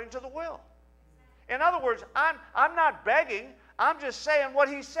according to the will. In other words, I'm not begging. I'm just saying what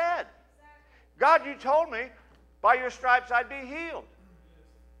he said. God, you told me by your stripes I'd be healed.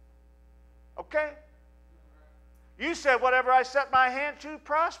 Okay? You said whatever I set my hand to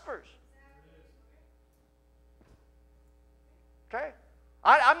prospers. Okay?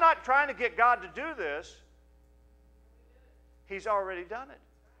 I'm not trying to get God to do this. He's already done it.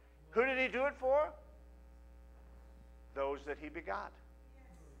 Who did he do it for? Those that he begot.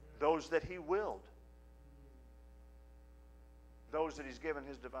 Those that he willed. Those that he's given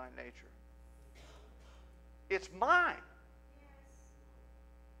his divine nature. It's mine.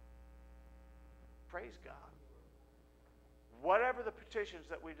 Praise God. Whatever the petitions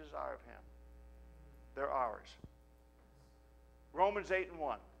that we desire of him, they're ours. Romans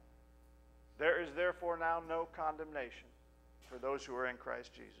 8:1. There is therefore now no condemnation for those who are in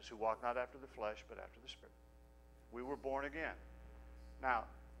Christ Jesus, who walk not after the flesh, but after the Spirit. We were born again. Now,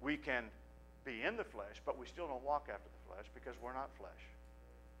 we can be in the flesh, but we still don't walk after the flesh because we're not flesh.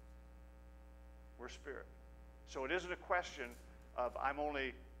 We're spirit. So it isn't a question of I'm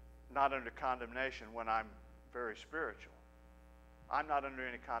only not under condemnation when I'm very spiritual. I'm not under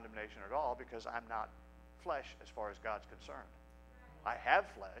any condemnation at all because I'm not flesh as far as God's concerned. I have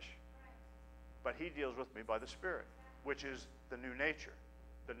flesh, but he deals with me by the Spirit, which is the new nature,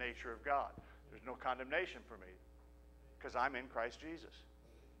 the nature of God. There's no condemnation for me because I'm in Christ Jesus.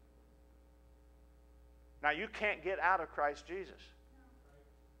 Now, you can't get out of Christ Jesus.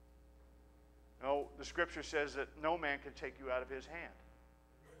 No, the Scripture says that no man can take you out of his hand.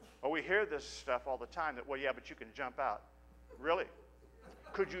 Well, we hear this stuff all the time that, well, yeah, but you can jump out. Really?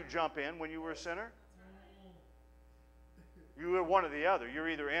 Could you jump in when you were a sinner? You were one or the other. You're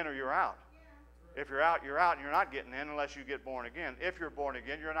either in or you're out. If you're out, you're out, and you're not getting in unless you get born again. If you're born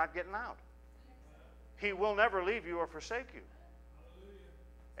again, you're not getting out. He will never leave you or forsake you.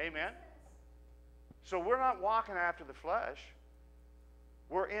 Amen? So we're not walking after the flesh.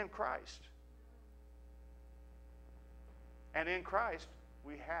 We're in Christ. And in Christ,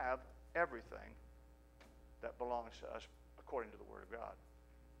 we have everything that belongs to us according to the Word of God.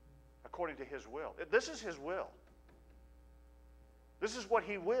 According to his will. This is his will. This is what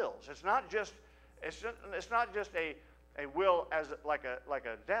he wills. It's not just a will as like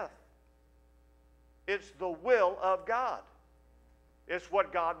a death. It's the will of God. It's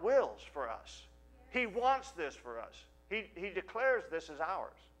what God wills for us. He wants this for us. He declares this as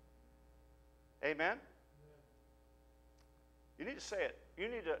ours. Amen? You need to say it. You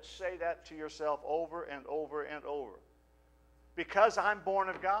need to say that to yourself over and over and over. Because I'm born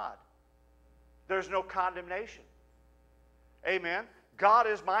of God, there's no condemnation. Amen? God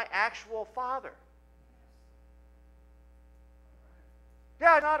is my actual Father.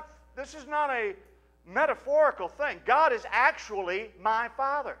 Yeah, this is not a metaphorical thing. God is actually my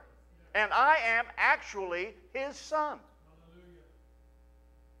Father. And I am actually his son.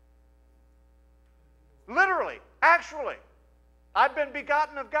 Literally, actually. I've been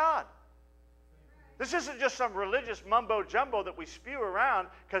begotten of God. This isn't just some religious mumbo-jumbo that we spew around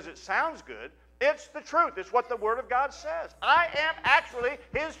because it sounds good. It's the truth. It's what the Word of God says. I am actually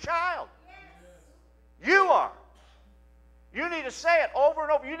his child. You are. You need to say it over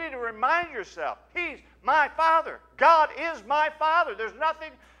and over. You need to remind yourself, He's my Father. God is my Father. There's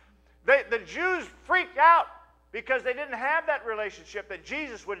nothing. The Jews freaked out because they didn't have that relationship, that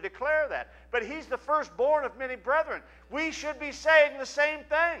Jesus would declare that. But He's the firstborn of many brethren. We should be saying the same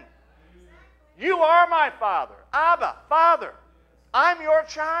thing. You are my Father. Abba, Father. I'm your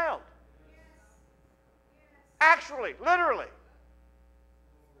child. Actually, literally.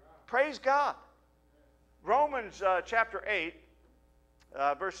 Praise God. Romans chapter 8,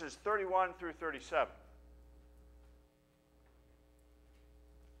 verses 31 through 37.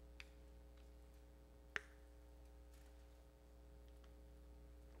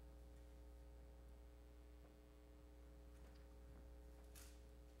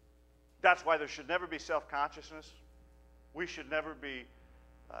 That's why there should never be self-consciousness. We should never be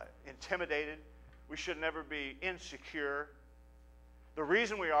intimidated. We should never be insecure. The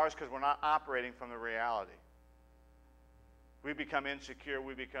reason we are is because we're not operating from the reality. We become insecure.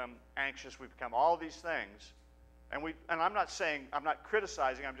 We become anxious. We become all these things. And I'm not saying, I'm not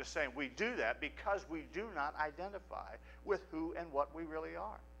criticizing, I'm just saying we do that because we do not identify with who and what we really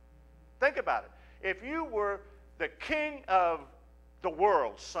are. Think about it. If you were the king of the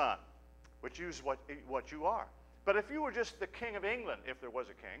world's son, which is what you are. But if you were just the king of England, if there was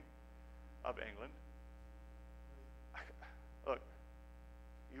a king of England, look,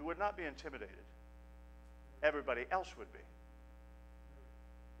 you would not be intimidated. Everybody else would be.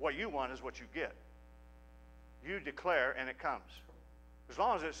 What you want is what you get. You declare and it comes. As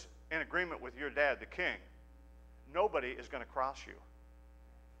long as it's in agreement with your dad, the king, nobody is going to cross you.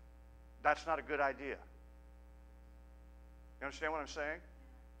 That's not a good idea. You understand what I'm saying?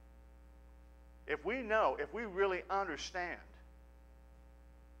 If we know, if we really understand,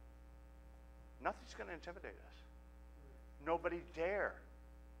 nothing's going to intimidate us. Nobody dare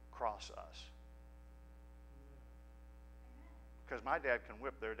cross us. Because my dad can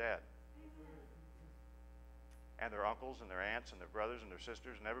whip their dad. And their uncles and their aunts and their brothers and their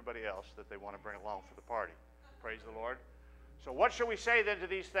sisters and everybody else that they want to bring along for the party. Praise the Lord. So what shall we say then to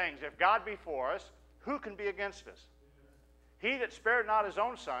these things? If God be for us, who can be against us? He that spared not his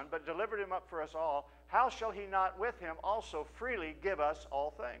own son, but delivered him up for us all, how shall he not with him also freely give us all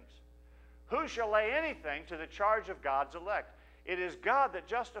things? Who shall lay anything to the charge of God's elect? It is God that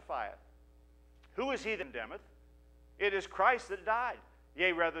justifieth. Who is he that condemneth? It is Christ that died,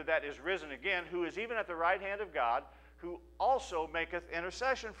 yea, rather that is risen again, who is even at the right hand of God, who also maketh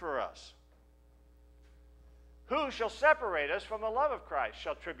intercession for us. Who shall separate us from the love of Christ?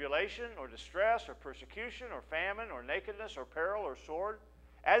 Shall tribulation, or distress, or persecution, or famine, or nakedness, or peril, or sword?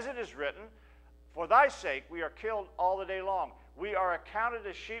 As it is written, for thy sake we are killed all the day long. We are accounted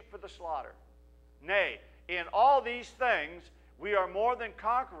as sheep for the slaughter. Nay, in all these things we are more than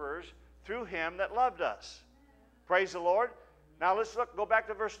conquerors through him that loved us. Praise the Lord. Now let's go back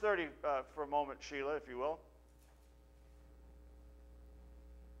to verse 30 for a moment, Sheila, if you will.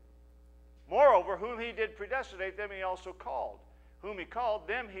 Moreover, whom he did predestinate, them he also called. Whom he called,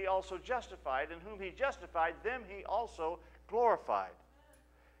 them he also justified. And whom he justified, them he also glorified.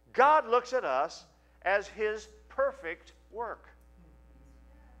 God looks at us as his perfect work.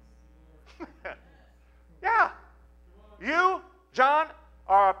 Yeah. You, John,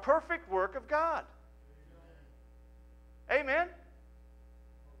 are a perfect work of God. Amen.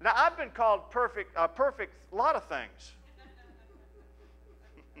 Now, I've been called perfect a lot of things.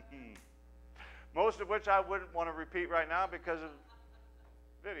 Most of which I wouldn't want to repeat right now because of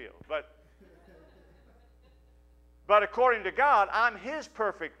video. But according to God, I'm his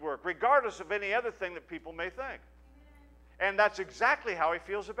perfect work, regardless of any other thing that people may think. And that's exactly how he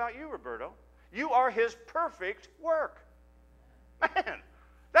feels about you, Roberto. You are his perfect work. Man,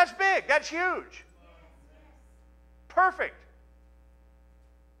 that's big. That's huge. Perfect.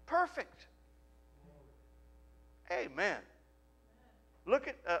 Perfect. Amen. Look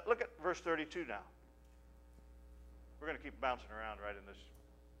at verse 32 now. We're going to keep bouncing around right in this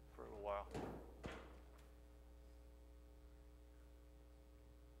for a little while.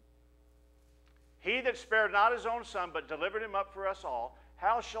 He that spared not his own son, but delivered him up for us all,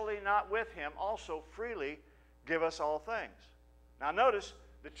 how shall he not with him also freely give us all things? Now notice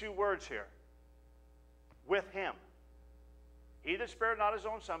the two words here. With him. He that spared not his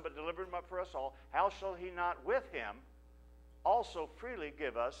own son, but delivered him up for us all, how shall he not with him also freely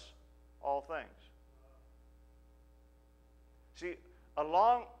give us all things? See,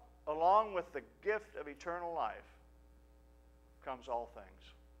 along with the gift of eternal life comes all things.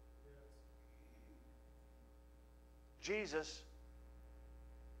 Jesus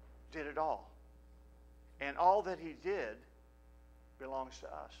did it all. And all that he did belongs to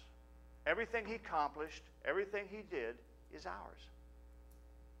us. Everything he accomplished, everything he did is ours.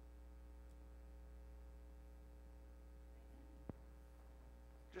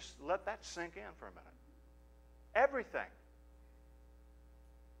 Just let that sink in for a minute. Everything.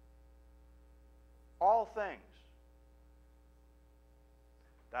 All things.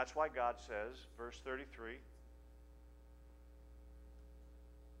 That's why God says, verse 33,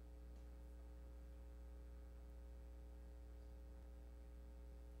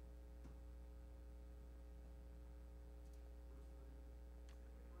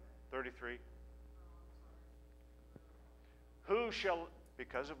 who shall,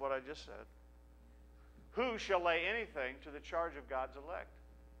 because of what I just said, who shall lay anything to the charge of God's elect?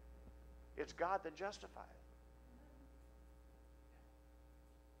 It's God that justifieth.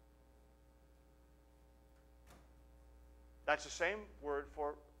 That's the same word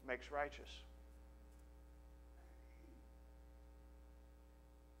for makes righteous.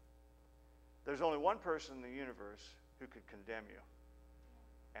 There's only one person in the universe who could condemn you,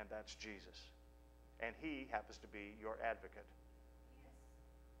 and that's Jesus. And he happens to be your advocate.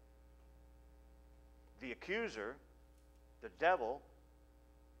 The accuser, the devil,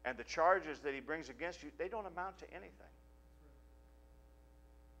 and the charges that he brings against you, they don't amount to anything.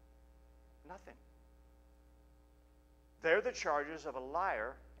 Nothing. They're the charges of a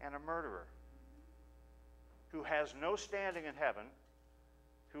liar and a murderer who has no standing in heaven,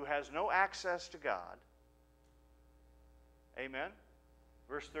 who has no access to God. Amen?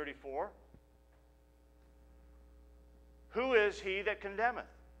 Verse 34. Who is he that condemneth?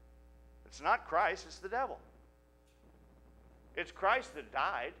 It's not Christ, it's the devil. It's Christ that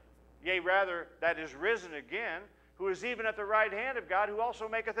died, yea, rather, that is risen again, who is even at the right hand of God, who also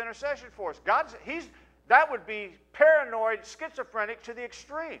maketh intercession for us. That would be paranoid, schizophrenic to the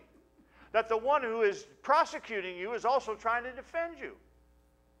extreme. That the one who is prosecuting you is also trying to defend you.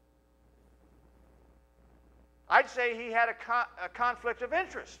 I'd say he had a conflict of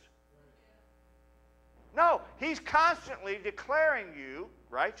interest. No, he's constantly declaring you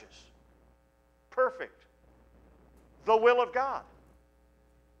righteous, perfect, the will of God.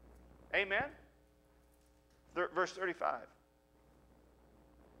 Amen? Verse 35.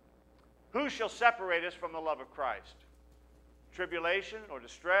 Who shall separate us from the love of Christ? Tribulation or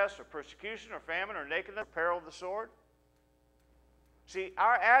distress or persecution or famine or nakedness or peril of the sword? See,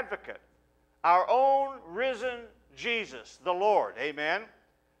 our advocate, our own risen Jesus, the Lord, amen,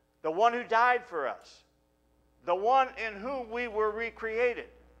 the one who died for us, the one in whom we were recreated,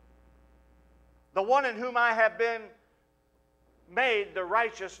 the one in whom I have been made the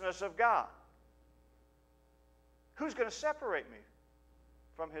righteousness of God. Who's going to separate me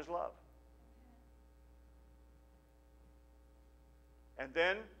from his love? And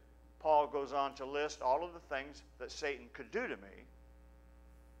then Paul goes on to list all of the things that Satan could do to me,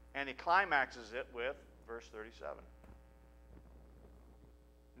 and he climaxes it with verse 37.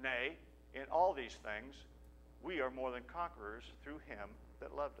 Nay, in all these things, we are more than conquerors through him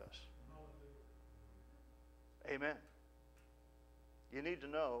that loved us. Amen. You need to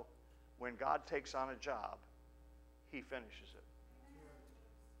know when God takes on a job, he finishes it.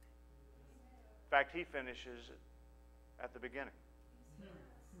 In fact, he finishes it at the beginning.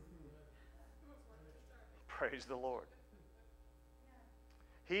 Praise the Lord.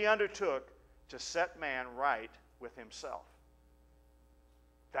 He undertook to set man right with himself.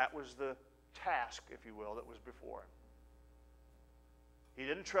 That was the task, if you will, that was before him. He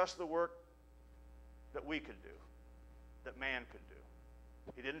didn't trust the work that we could do, that man could do.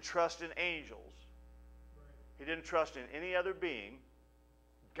 He didn't trust in angels. He didn't trust in any other being.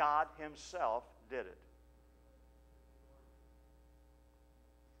 God himself did it.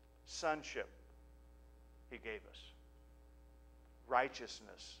 Sonship, he gave us.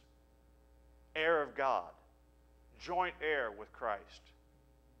 Righteousness, heir of God, joint heir with Christ.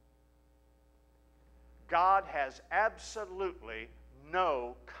 God has absolutely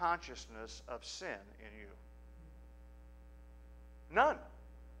no consciousness of sin in you. None.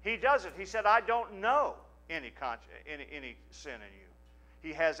 He doesn't. He said, I don't know any sin in you.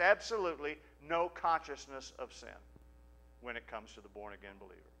 He has absolutely no consciousness of sin when it comes to the born-again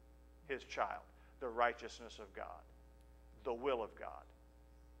believer. His child, the righteousness of God, the will of God,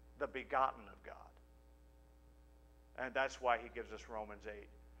 the begotten of God. And that's why he gives us Romans 8,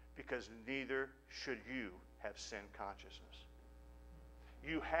 because neither should you have sin consciousness.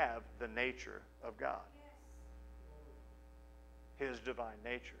 You have the nature of God, his divine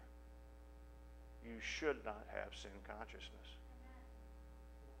nature. You should not have sin consciousness.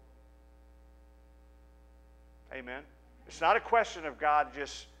 Amen? It's not a question of God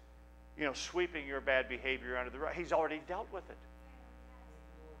just, sweeping your bad behavior under the rug. He's already dealt with it.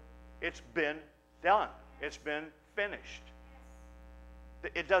 It's been done. It's been finished.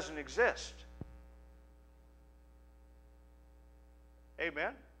 It doesn't exist.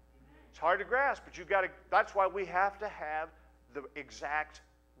 Amen? It's hard to grasp, but that's why we have to have the exact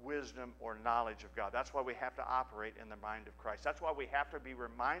wisdom or knowledge of God. That's why we have to operate in the mind of Christ. That's why we have to be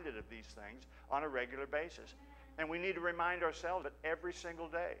reminded of these things on a regular basis. And we need to remind ourselves of it every single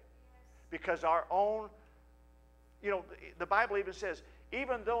day. Because our own, the Bible even says,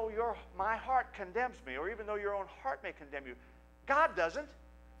 even though my heart condemns me, or even though your own heart may condemn you, God doesn't.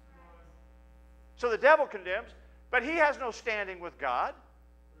 So the devil condemns, but he has no standing with God.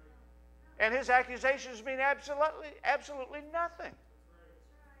 And his accusations mean absolutely nothing.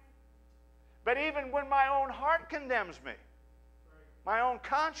 But even when my own heart condemns me, my own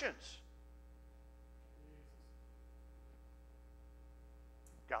conscience,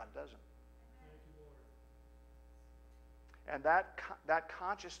 God doesn't. And that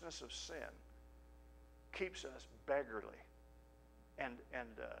consciousness of sin keeps us beggarly and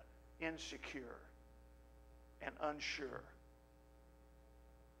insecure and unsure.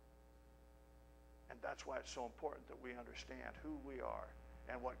 And that's why it's so important that we understand who we are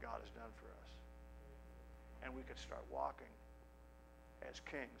and what God has done for us. And we can start walking as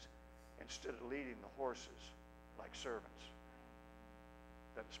kings instead of leading the horses like servants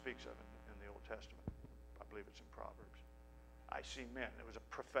that it speaks of in the Old Testament. I believe it's in Proverbs. I see men. It was a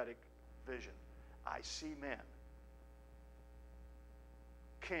prophetic vision. I see men,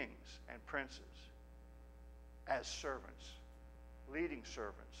 kings and princes, as servants, leading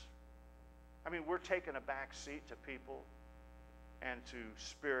servants. I mean, we're taking a back seat to people and to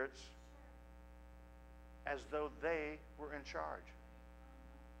spirits as though they were in charge,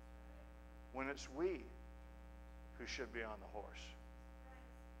 when it's we who should be on the horse.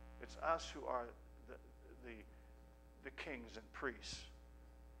 It's us who are the kings and priests.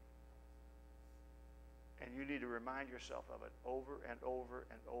 And you need to remind yourself of it over and over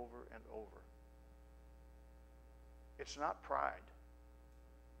and over and over. It's not pride.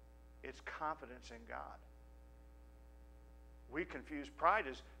 It's confidence in God. We confuse pride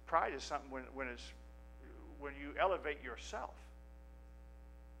is something when you elevate yourself.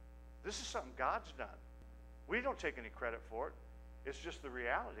 This is something God's done. We don't take any credit for it. It's just the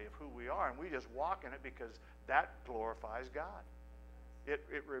reality of who we are, and we just walk in it because that glorifies God. It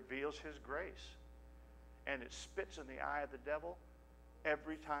reveals His grace, and it spits in the eye of the devil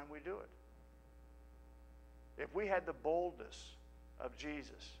every time we do it. If we had the boldness of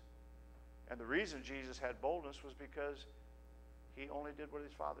Jesus, and the reason Jesus had boldness was because He only did what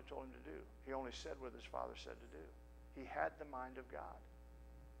His Father told Him to do. He only said what His Father said to do. He had the mind of God.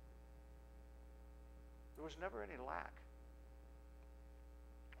 There was never any lack.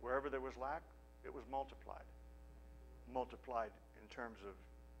 Wherever there was lack, it was multiplied. Multiplied in terms of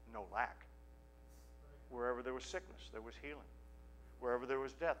no lack. Wherever there was sickness, there was healing. Wherever there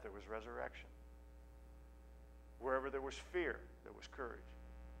was death, there was resurrection. Wherever there was fear, there was courage.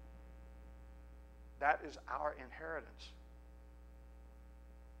 That is our inheritance.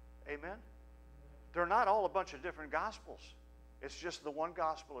 Amen? They're not all a bunch of different gospels. It's just the one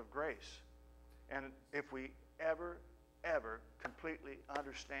gospel of grace. And if we ever completely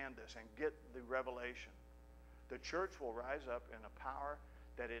understand this and get the revelation, the church will rise up in a power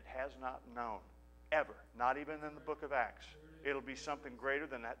that it has not known, ever. Not even in the book of Acts. It'll be something greater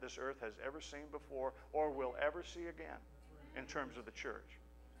than that this earth has ever seen before or will ever see again in terms of the church.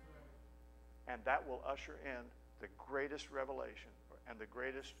 And that will usher in the greatest revelation and the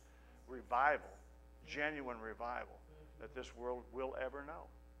greatest revival, genuine revival, that this world will ever know.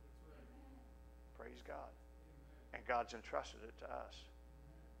 Praise God. And God's entrusted it to us.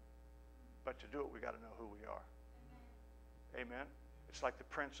 But to do it, we got to know who we are. Amen? It's like the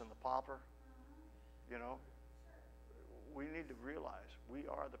prince and the pauper. You know? We need to realize we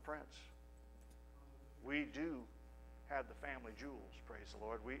are the prince. We do have the family jewels, praise the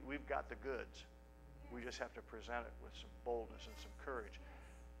Lord. We've got the goods. We just have to present it with some boldness and some courage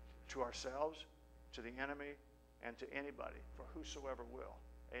to ourselves, to the enemy, and to anybody, for whosoever will.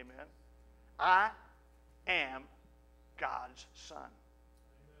 Amen? I am God's son.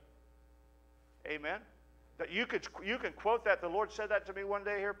 Amen? That you can quote that. The Lord said that to me one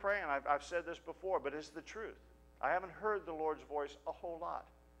day here praying. I've said this before, but it's the truth. I haven't heard the Lord's voice a whole lot.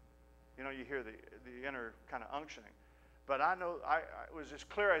 You know, you hear the inner kind of unctioning. But I know it was as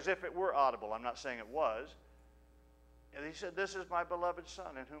clear as if it were audible. I'm not saying it was. And He said, "This is my beloved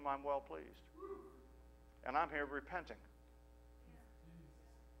Son in whom I'm well pleased." And I'm here repenting.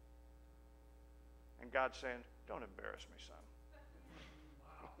 And God's saying, "Don't embarrass me, son.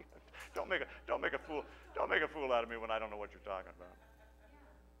 Don't make a fool out of me when I don't know what you're talking about."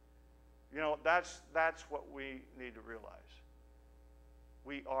 You know, that's what we need to realize.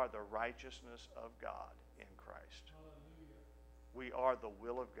 We are the righteousness of God in Christ. We are the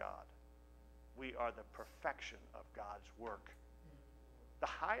will of God. We are the perfection of God's work. The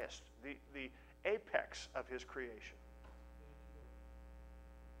highest, the apex of his creation.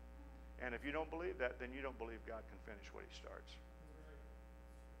 And if you don't believe that, then you don't believe God can finish what he starts.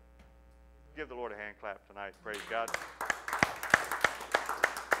 Give the Lord a hand clap tonight. Praise God.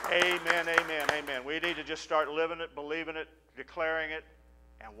 Amen, amen, amen. We need to just start living it, believing it, declaring it,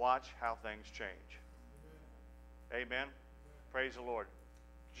 and watch how things change. Amen. Praise the Lord.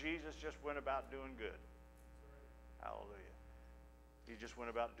 Jesus just went about doing good. Hallelujah. He just went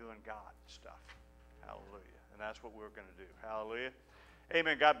about doing God stuff. Hallelujah. And that's what we're going to do. Hallelujah.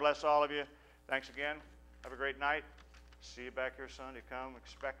 Amen. God bless all of you. Thanks again. Have a great night. See you back here Sunday. Come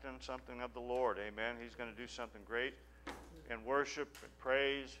expecting something of the Lord. Amen. He's going to do something great in worship and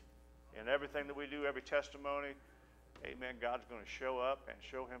praise and everything that we do, every testimony. Amen. God's going to show up and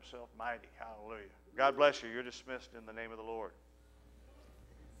show himself mighty. Hallelujah. God bless you. You're dismissed in the name of the Lord.